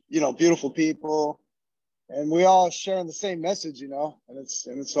just, you know, beautiful people. And we all sharing the same message, you know, and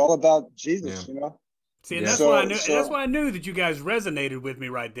it's all about Jesus, you know. See, and that's why I knew. That's why I knew that you guys resonated with me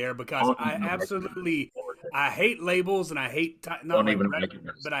right there, because I hate labels and I hate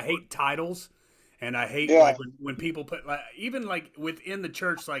but I hate titles, and I hate like when people put like, even like within the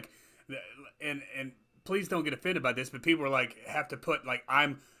church, like, and please don't get offended by this, but people are like have to put like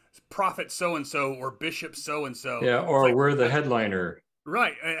I'm prophet so and so or bishop so and so. Yeah, or like, we're the headliner.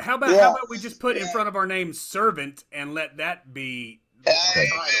 Right. How about we just put in front of our name servant and let that be.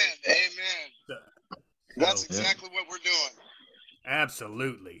 Amen. That's exactly what we're doing.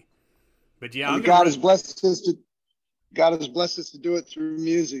 Absolutely. But yeah, God has blessed us to do it through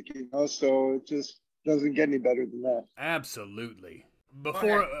music, you know, so it just doesn't get any better than that. Absolutely.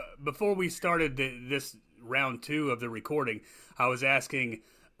 Before we started this round 2 of the recording, I was asking,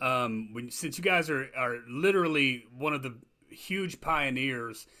 since you guys are literally one of the huge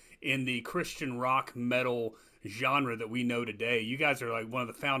pioneers in the Christian rock metal genre that we know today, you guys are like one of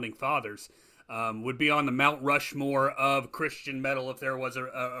the founding fathers. would be on the Mount Rushmore of Christian metal if there was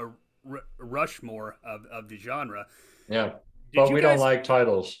a Rushmore of the genre. Yeah, but we don't like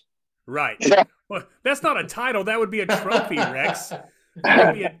titles. Right. Well, that's not a title. That would be a trophy, Rex.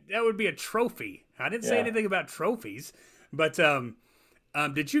 That would be a trophy. I didn't say anything about trophies, but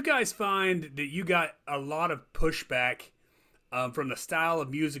did you guys find that you got a lot of pushback from the style of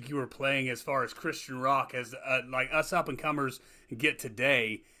music you were playing as far as Christian rock as like us up and comers get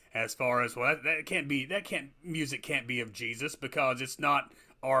today? As far as music can't be of Jesus because it's not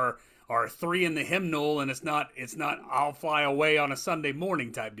our three in the hymnal, and it's not I'll fly away on a Sunday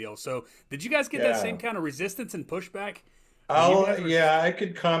morning type deal. So did you guys get that same kind of resistance and pushback? I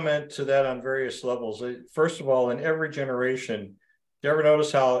could comment to that on various levels. First of all, in every generation, you ever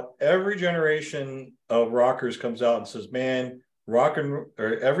notice how every generation of rockers comes out and says, man,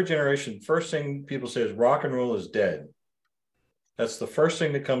 every generation, first thing people say is rock and roll is dead. That's the first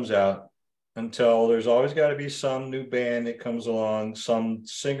thing that comes out, until there's always got to be some new band that comes along, some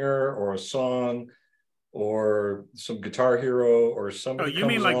singer or a song or some guitar hero or somebody. You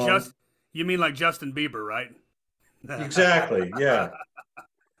mean like Justin Bieber, right? Exactly. Yeah.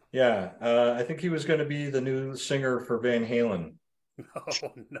 Yeah. I think he was going to be the new singer for Van Halen.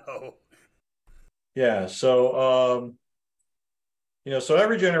 Oh no. Yeah. So, so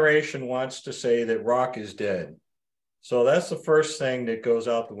every generation wants to say that rock is dead. So that's the first thing that goes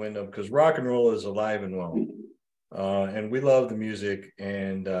out the window, because rock and roll is alive and well. And we love the music.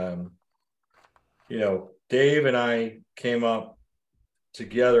 And, Dave and I came up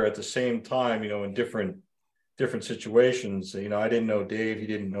together at the same time, in different situations. I didn't know Dave, he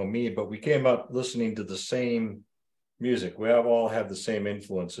didn't know me, but we came up listening to the same music. We all have the same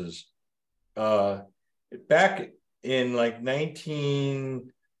influences. Back in like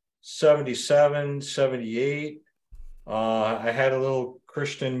 1977, 78, I had a little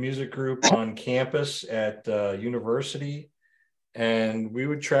Christian music group on campus at university, and we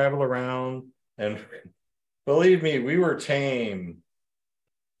would travel around, and believe me, we were tame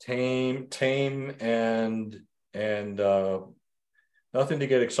and nothing to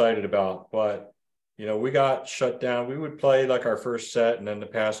get excited about. But we got shut down. We would play like our first set, and then the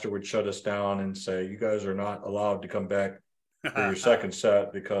pastor would shut us down and say, you guys are not allowed to come back for your second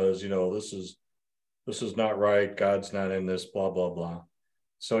set, because this is not right. God's not in this, blah, blah, blah.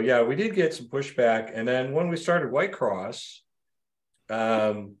 So yeah, we did get some pushback. And then when we started Whitecross,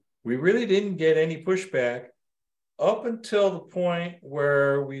 we really didn't get any pushback up until the point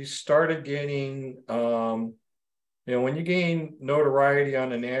where we started getting, when you gain notoriety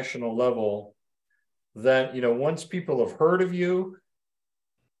on a national level, then, once people have heard of you,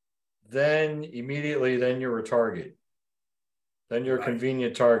 then immediately, then you're a target. Then you're a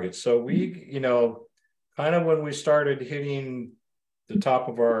convenient target. So we, kind of when we started hitting the top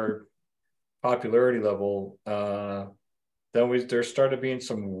of our popularity level, then there started being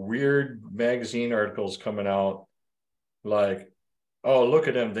some weird magazine articles coming out like, oh, look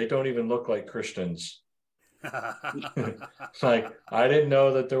at them, they don't even look like Christians. Like, I didn't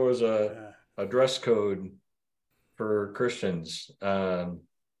know that there was a dress code for Christians. So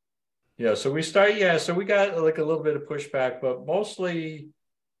we so we got like a little bit of pushback, but mostly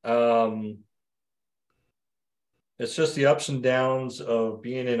it's just the ups and downs of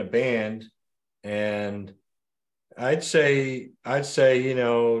being in a band. And I'd say, just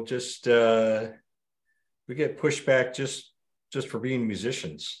we get pushback just for being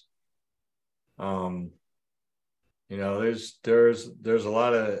musicians. There's a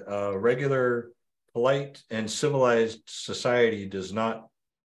lot of regular, polite, and civilized society does not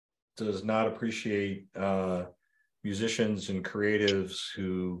appreciate musicians and creatives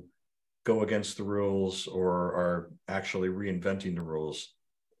who go against the rules or are actually reinventing the rules.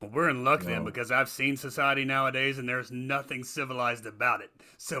 Well, we're in luck then, because I've seen society nowadays and there's nothing civilized about it.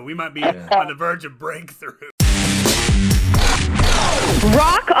 So we might be on the verge of breakthrough.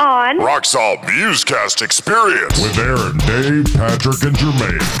 Rock on. Rock Salt Musecast Experience with Aaron, Dave, Patrick, and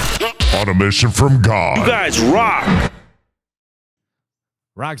Jermaine on a mission from God. You guys rock.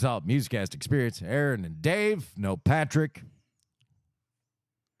 Rock Salt Musecast Experience. Aaron and Dave. No Patrick.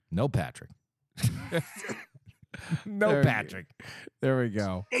 No Patrick. Patrick. There we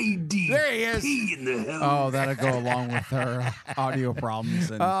go. AD. There he is. In the hell. Oh, that'll go along with our audio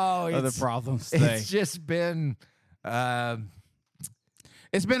problems and other problems today. It's just been...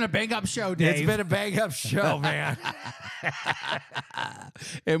 it's been a bang-up show, Dave. It's been a bang-up show, man.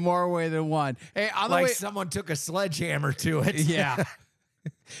 In more way than one. Hey, like someone took a sledgehammer to it. Yeah.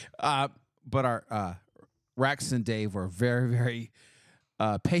 But our Rex and Dave were very, very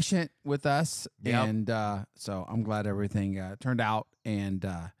patient with us. Yep. And so I'm glad everything turned out. And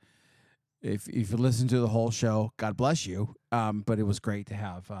if you listen to the whole show, God bless you. But it was great to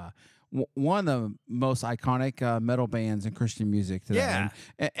have one of the most iconic metal bands in Christian music today.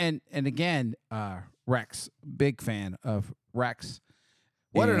 Yeah. And again, Rex, big fan of Rex.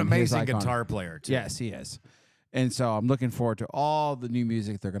 What an and his amazing iconic- guitar player, too. Yes, he is. And so I'm looking forward to all the new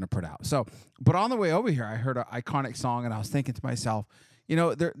music they're going to put out. So, but on the way over here, I heard an iconic song, and I was thinking to myself, you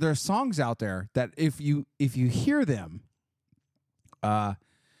know, there are songs out there that if you hear them,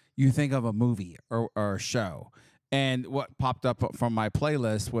 you think of a movie or a show. And what popped up from my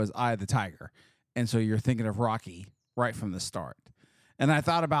playlist was Eye of the Tiger. And so you're thinking of Rocky right from the start. And I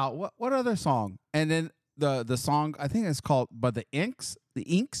thought about what other song? And then the song, I think it's called by the Inks.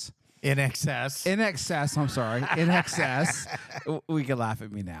 In Excess. In Excess, I'm sorry. In Excess. We can laugh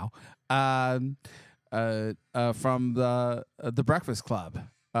at me now. From the Breakfast Club.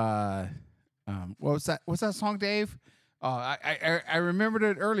 What's that song, Dave? I remembered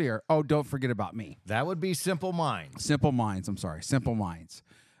it earlier. Oh, Don't Forget About Me. That would be Simple Minds. Simple Minds. I'm sorry. Simple Minds.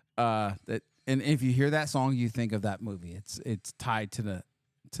 And if you hear that song, you think of that movie. It's tied to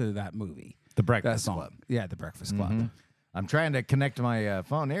that movie. The Breakfast that song. Club. Yeah, The Breakfast Club. Mm-hmm. I'm trying to connect to my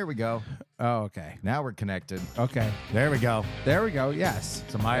phone. There we go. Oh, okay. Now we're connected. Okay. There we go. There we go. Yes.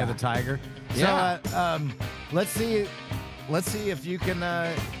 Some Eye of the Tiger. Yeah. So let's see if you can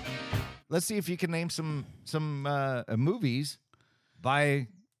name some movies by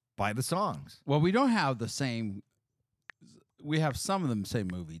the songs. Well, we don't have the same. We have some of them same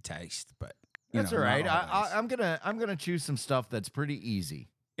movie taste, but that's all right. I'm gonna choose some stuff that's pretty easy.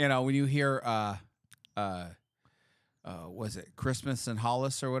 You know, when you hear was it Christmas in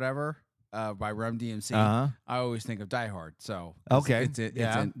Hollis or whatever by Run DMC? Uh-huh. I always think of Die Hard. So okay,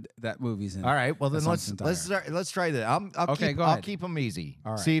 that movie's in. All right, well then let's try that. I'll keep them easy.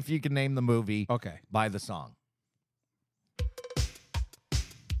 All right. See if you can name the movie. Okay. By the song.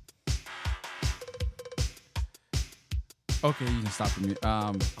 Okay, you can stop the music.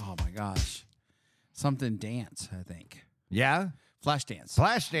 Oh my gosh, something dance. I think. Yeah. Flashdance.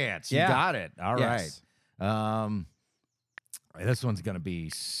 Flashdance. You got it. All right. Yes. This one's going to be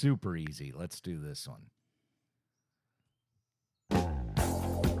super easy. Let's do this one.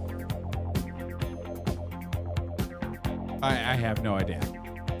 I have no idea.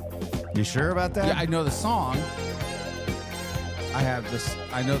 You sure about that? Yeah, I know the song.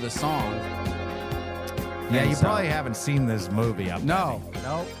 I know the song. Yeah, you probably haven't seen this movie. No.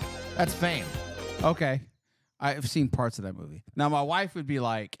 That's Fame. Okay. I've seen parts of that movie. Now, my wife would be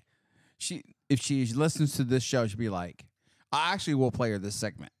like, if she listens to this show, she'd be like, I actually will play her this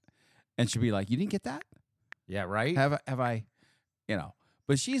segment. And she'd be like, you didn't get that? Yeah, right? Have I,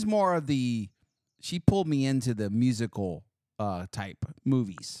 but she's more of she pulled me into the musical type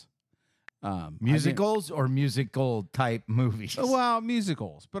movies. Musicals or musical type movies? Well,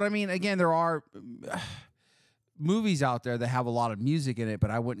 musicals. But I mean, again, there are movies out there that have a lot of music in it, but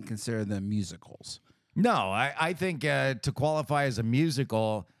I wouldn't consider them musicals. No, I think to qualify as a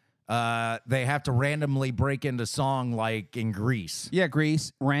musical, they have to randomly break into song like in Grease. Yeah,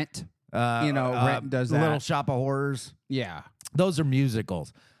 Grease, Rent. Rent does that. Little Shop of Horrors. Yeah, those are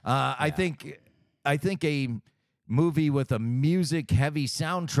musicals. I think a movie with a music-heavy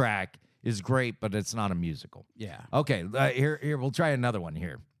soundtrack is great, but it's not a musical. Yeah. Okay, here we'll try another one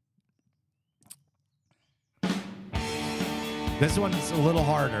here. This one's a little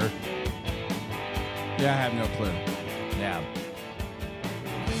harder. Yeah, I have no clue. Yeah.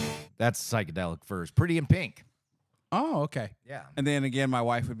 That's Psychedelic Furs. Pretty in Pink. Oh, okay. Yeah. And then again, my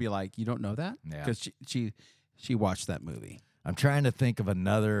wife would be like, you don't know that? Yeah. Because she watched that movie. I'm trying to think of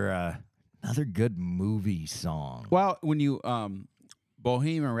another good movie song. Well, when you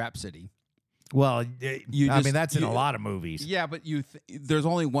Bohemian Rhapsody. Well, that's in a lot of movies. Yeah, but there's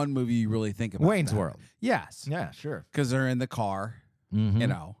only one movie you really think about. Wayne's World. Yes. Yeah, sure. Because they're in the car,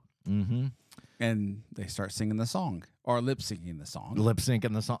 Mm-hmm. And they start singing the song or lip syncing the song. Lip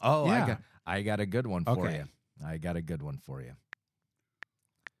syncing the song. Oh, yeah. I got a good one for Okay. you. I got a good one for you.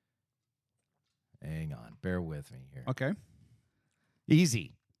 Hang on. Bear with me here. Okay.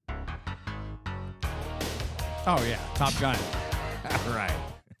 Easy. Oh, yeah. Top Gun. All right.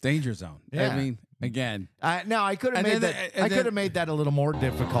 Danger Zone. Yeah. I mean, again. No, I could have made that. I could have made that a little more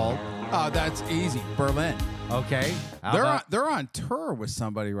difficult. Oh, that's easy. Berlin. Okay. They're on tour with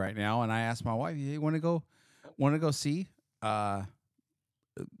somebody right now, and I asked my wife, "You want to go see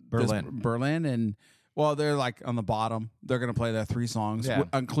Berlin?" And well, they're like on the bottom. They're gonna play their 3 songs,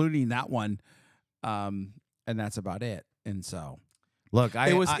 including that one, and that's about it. And so, look,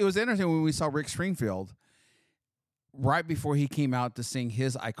 it was interesting when we saw Rick Springfield right before he came out to sing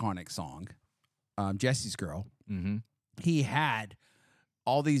his iconic song, "Jesse's Girl." Mm-hmm. He had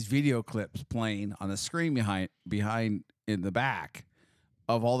all these video clips playing on the screen behind in the back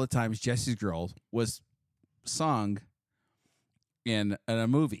of all the times Jesse's Girl was sung in a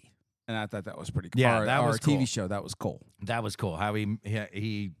movie. And I thought that was pretty cool. Yeah, that was a TV cool. show. That was cool. That was cool. How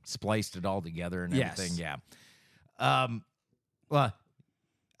he spliced it all together and everything. Yes. Yeah. Well,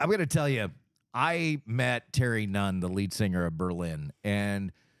 I'm going to tell you, I met Terry Nunn, the lead singer of Berlin,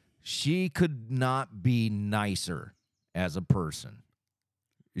 and she could not be nicer as a person.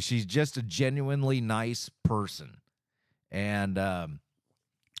 She's just a genuinely nice person, and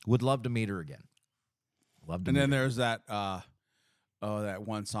would love to meet her again. Love to. And meet then her. there's that that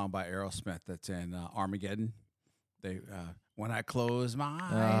one song by Aerosmith that's in Armageddon. They When I Close My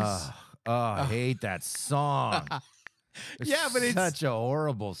Eyes. I hate that song. Yeah, but it's such a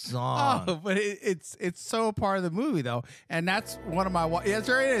horrible song. Oh, but it's so a part of the movie though, and that's one of my yes,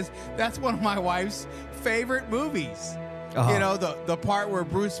 there it is. That's one of my wife's favorite movies. Uh-huh. You know, the part where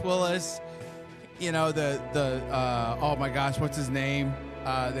Bruce Willis, you know, the oh my gosh, what's his name?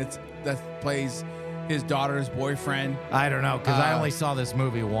 That plays his daughter's boyfriend. I don't know, because I only saw this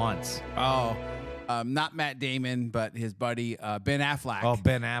movie once. Oh. Not Matt Damon, but his buddy Ben Affleck. Oh,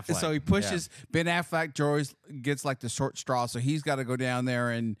 Ben Affleck. So he pushes Ben Affleck. Joyce gets like the short straw, so he's got to go down there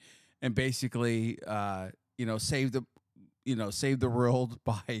and basically save the world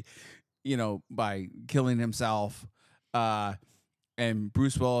by killing himself. And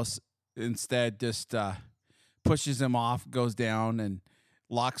Bruce Willis instead just pushes him off, goes down and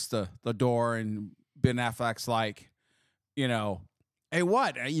locks the door, and Ben Affleck's like, hey,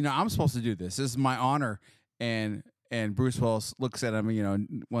 what? I'm supposed to do this. This is my honor. And Bruce Willis looks at him,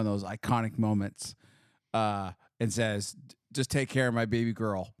 one of those iconic moments, and says, just take care of my baby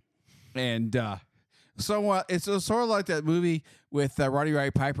girl. And so it's sort of like that movie with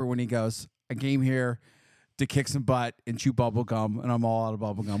Roddy Piper when he goes, I came here to kick some butt and chew bubble gum, and I'm all out of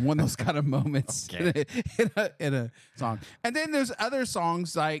bubble gum. One of those kind of moments in a song. And then there's other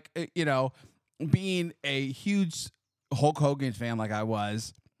songs like, being a huge Hulk Hogan fan like I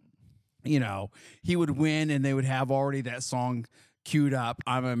was, he would win and they would have already that song queued up,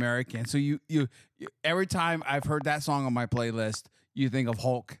 I'm American. So you every time I've heard that song on my playlist, you think of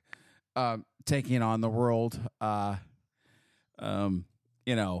Hulk taking on the world,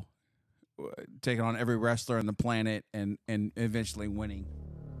 taking on every wrestler on the planet and eventually winning.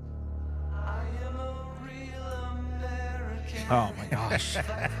 Oh my gosh.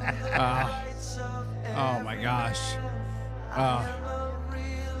 Oh my gosh.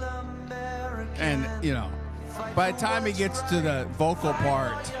 And by the time he gets to the vocal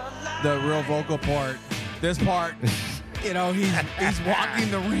part, the real vocal part, this part, he's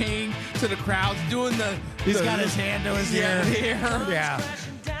walking the ring to the crowds, doing He's got his hand to his ear. Yeah.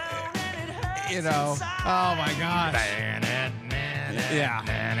 Oh my gosh. Yeah.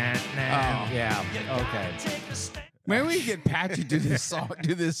 Oh. Yeah. Okay. Maybe we get Pat to do this song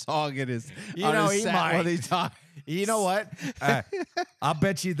in his, he might. While they talk. You know what? I'll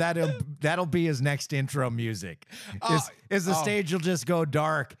bet you that'll be his next intro music. Is the stage will just go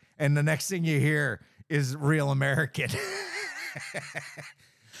dark, and the next thing you hear is Real American.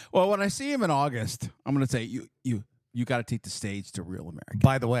 Well, when I see him in August, I'm going to say you got to take the stage to Real American.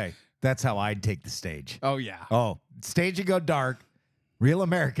 By the way, that's how I'd take the stage. Oh yeah. Oh, stage would go dark, Real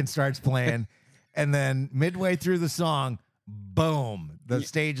American starts playing, and then midway through the song, boom, the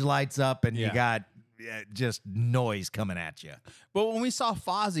stage lights up, and you got just noise coming at you. But when we saw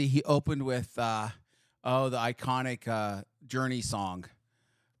Fozzy, he opened with the iconic Journey song.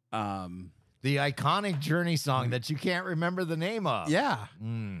 The iconic Journey song that you can't remember the name of. Yeah.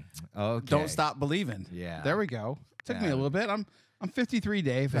 Okay. Don't Stop Believing. Yeah. There we go. Took me a little bit. I'm 53,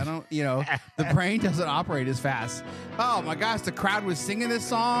 Dave. I don't, the brain doesn't operate as fast. Oh my gosh, the crowd was singing this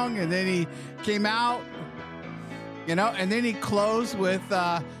song, and then he came out, and then he closed with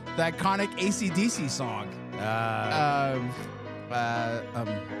the iconic AC/DC song.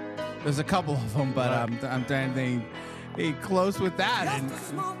 There's a couple of them, but I'm trying to think. He closed with that, and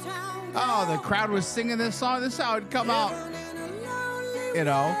the crowd was singing this song. This is how it come out.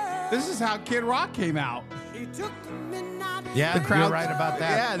 This is how Kid Rock came out. Yeah, the crowd, you're right about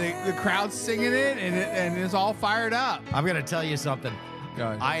that. Yeah, the crowd's singing it, and it's all fired up. I'm gonna tell you something. Go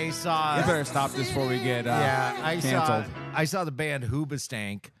ahead. I saw. You better stop this before we get canceled. I saw the band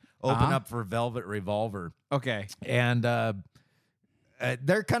Hoobastank open up for Velvet Revolver. Okay, and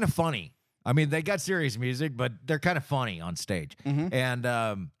they're kind of funny. I mean, they got serious music, but they're kind of funny on stage. Mm-hmm.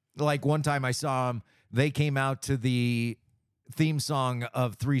 And like one time I saw them, they came out to the theme song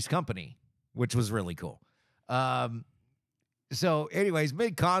of Three's Company, which was really cool. So anyways,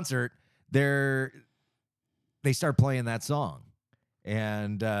 mid-concert, they start playing that song.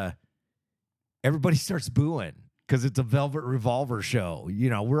 and everybody starts booing because it's a Velvet Revolver show.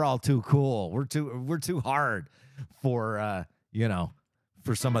 We're all too cool. We're too hard for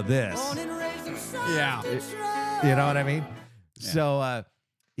for some of this. Yeah. You know what I mean? Yeah. So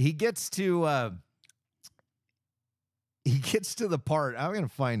he gets to the part. I'm gonna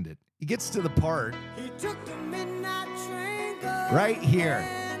find it. He gets to the part right here.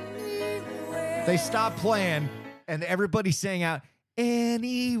 They stop playing, and everybody sang out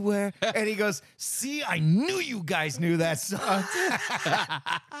 "Anywhere," and he goes, "See, I knew you guys knew that song."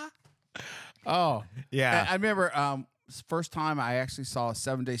 Oh, yeah. I remember first time I actually saw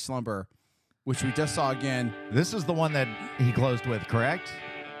 7 Day Slumber, which we just saw again. This is the one that he closed with, correct?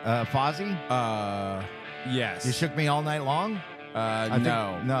 Fozzy? Yes. You Shook Me All Night Long?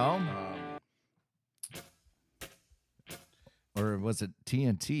 No. Or was it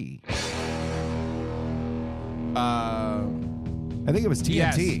TNT? I think it was TNT.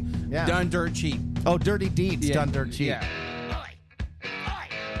 Yes. Yeah. Done Dirt Cheap. Oh, Dirty Deeds, Yeah. Done Dirt Cheap. Yeah.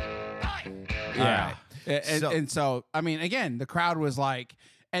 Yeah. And so, I mean, again, the crowd was like,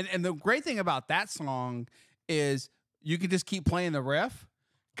 and the great thing about that song is you could just keep playing the riff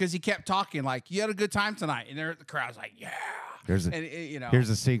because he kept talking like, you had a good time tonight. And the crowd's like, yeah. Here's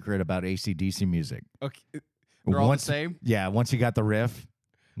a secret about AC/DC music. Okay. They're all the same? Yeah. Once you got the riff,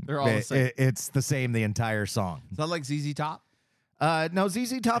 they're all the same. It's the same the entire song. Is that like ZZ Top? No,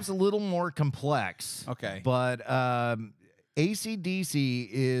 ZZ Top's a little more complex. Okay. But AC/DC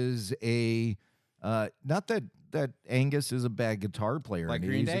is a not that Angus is a bad guitar player. Like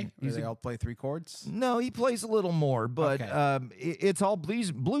Green Day? Where they all play 3 chords? No, he plays a little more, but Okay. it's all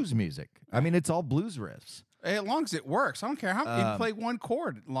blues music. I mean, it's all blues riffs. As long as it works. I don't care how you play 1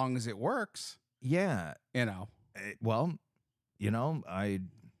 chord, as long as it works. Yeah. Well, I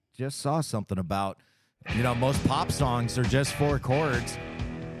just saw something about, most pop songs are just 4 chords.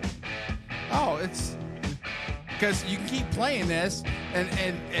 Oh, it's because you can keep playing this,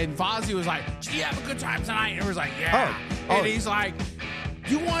 and Fozzy was like, "Did you have a good time tonight?" And it was like, "Yeah." And he's like,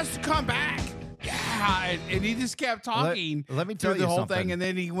 "You want us to come back?" Yeah, and he just kept talking. Let me tell through you the whole something. thing, and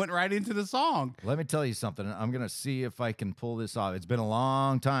then he went right into the song. Let me tell you something. I'm gonna see if I can pull this off. It's been a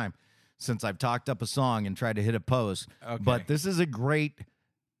long time since I've talked up a song and tried to hit a post. Okay. But this is a great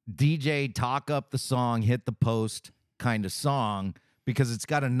DJ talk up the song, hit the post kind of song, because it's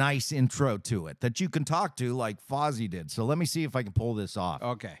got a nice intro to it that you can talk to like Fozzy did. So let me see if I can pull this off.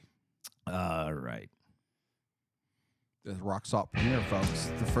 Okay. All right. The Rock Salt premiere,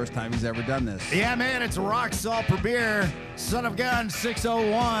 folks. The first time he's ever done this. Yeah, man, it's a Rock Salt premiere. Son of Gun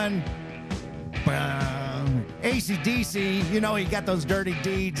 601. AC/DC, you got those dirty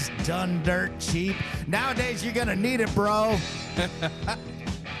deeds done dirt cheap. Nowadays, you're going to need it, bro.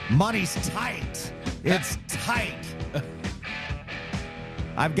 Money's tight. It's tight.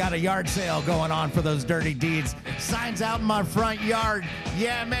 I've got a yard sale going on for those dirty deeds. Signs out in my front yard.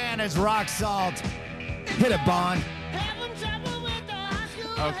 Yeah, man, it's Rock Salt. Hit it, Bond.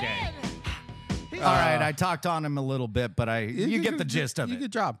 Okay. All right, I talked on him a little bit, but you get the gist of it.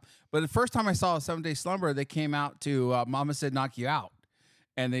 Good job. But the first time I saw a 7 Day Slumber, they came out to Mama Said Knock You Out.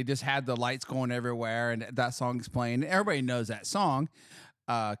 And they just had the lights going everywhere, and that song's playing. Everybody knows that song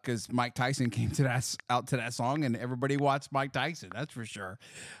because Mike Tyson came out to that song, and everybody watched Mike Tyson, that's for sure.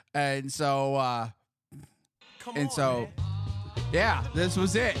 And so, yeah, this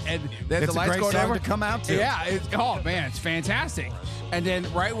was it. And then It's the a lights great going song over. to come out to. Yeah, it's fantastic. And then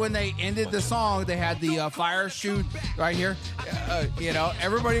right when they ended the song, they had the fire shoot right here.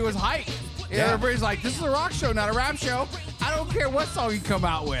 Everybody was hyped. Yeah. Everybody's like, this is a rock show, not a rap show. I don't care what song you come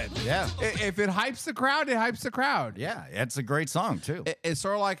out with. Yeah. If it hypes the crowd, it hypes the crowd. Yeah, it's a great song, too. It's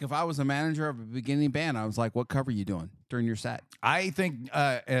sort of like if I was a manager of a beginning band, I was like, what cover are you doing during your set? I think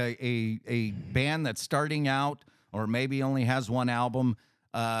a band that's starting out or maybe only has 1 album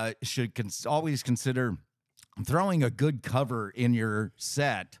should always consider throwing a good cover in your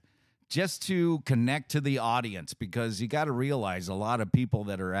set just to connect to the audience, because you got to realize a lot of people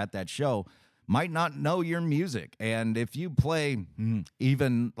that are at that show might not know your music. And if you play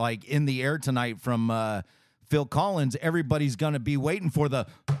even like In the Air Tonight from Phil Collins, everybody's going to be waiting for the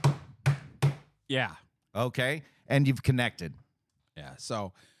yeah. Okay. And you've connected. Yeah.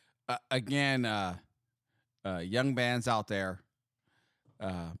 So again, young bands out there,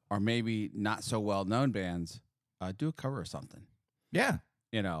 or maybe not so well known bands, do a cover of something. Yeah.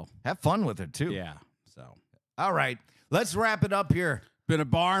 Have fun with it too. Yeah. So, all right, let's wrap it up here. Been a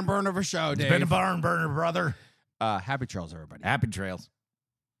barn burner of a show, Dave. It's been a barn burner, brother. Happy trails, everybody. Happy trails.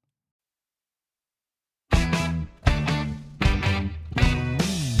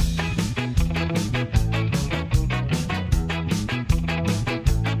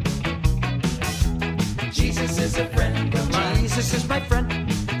 is a friend of mine. Jesus is my friend.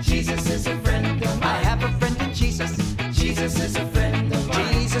 Jesus is a friend of mine. I have a friend in Jesus. Jesus is a friend of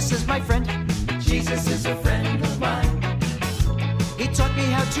mine. Jesus is my friend. Jesus is a friend of mine. He taught me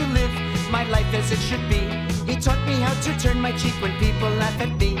how to live my life as it should be. He taught me how to turn my cheek when people laugh at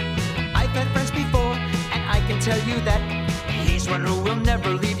me. I've had friends before, and I can tell you that he's one who will never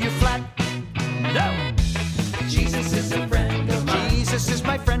leave you flat. No! Jesus is a friend of mine. Jesus is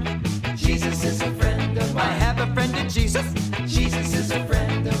my friend. Jesus is a friend of mine. I have a friend in Jesus. Jesus is a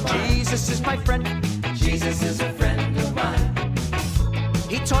friend of mine. Jesus is my friend. Jesus is a friend of mine.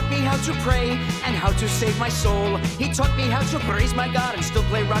 He taught me how to pray and how to save my soul. He taught me how to praise my God and still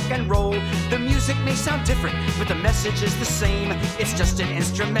play rock and roll. The music may sound different, but the message is the same. It's just an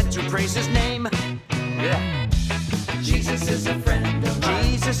instrument to praise his name. Yeah. Jesus is a friend of mine.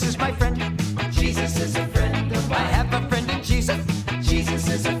 Jesus is my friend. Jesus is a friend of mine. I have a friend in Jesus. Jesus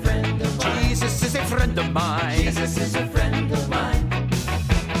is a friend of mine. Jesus is a friend of mine. Jesus is a friend of mine.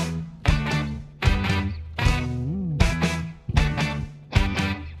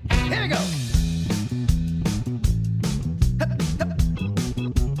 Here we go.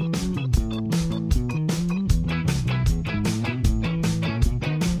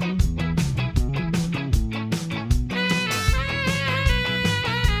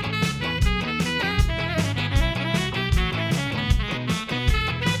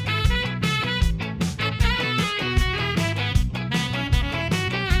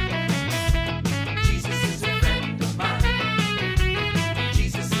 Jesus is a friend of mine.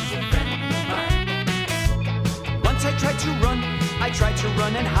 Jesus is a friend of mine. Once I tried to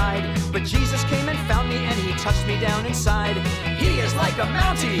run and hide, but Jesus came and found me and he touched me down inside. He is like a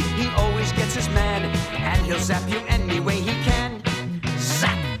Mountie, he always gets his man, and he'll zap you any way he can.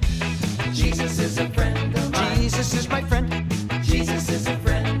 Zap! Jesus is a friend of mine. Jesus is my friend. Jesus is a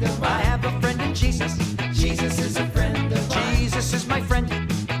friend of I mine. have a friend in Jesus. Jesus is a friend of mine. Jesus is my friend.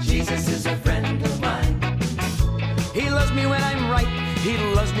 Jesus is a friend of mine. He loves me when I'm right. He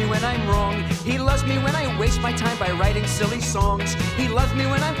loves me when I'm wrong. He loves me when I waste my time by writing silly songs. He loves me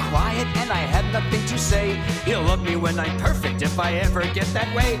when I'm quiet and I have nothing to say. He'll love me when I'm perfect if I ever get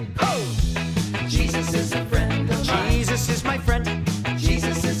that way. Oh! Jesus is a friend of mine. Jesus is my friend.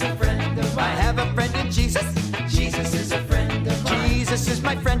 Jesus is a friend of I mine. have a friend in Jesus. Jesus is a friend of mine. Jesus is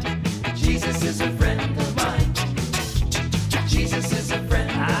my friend.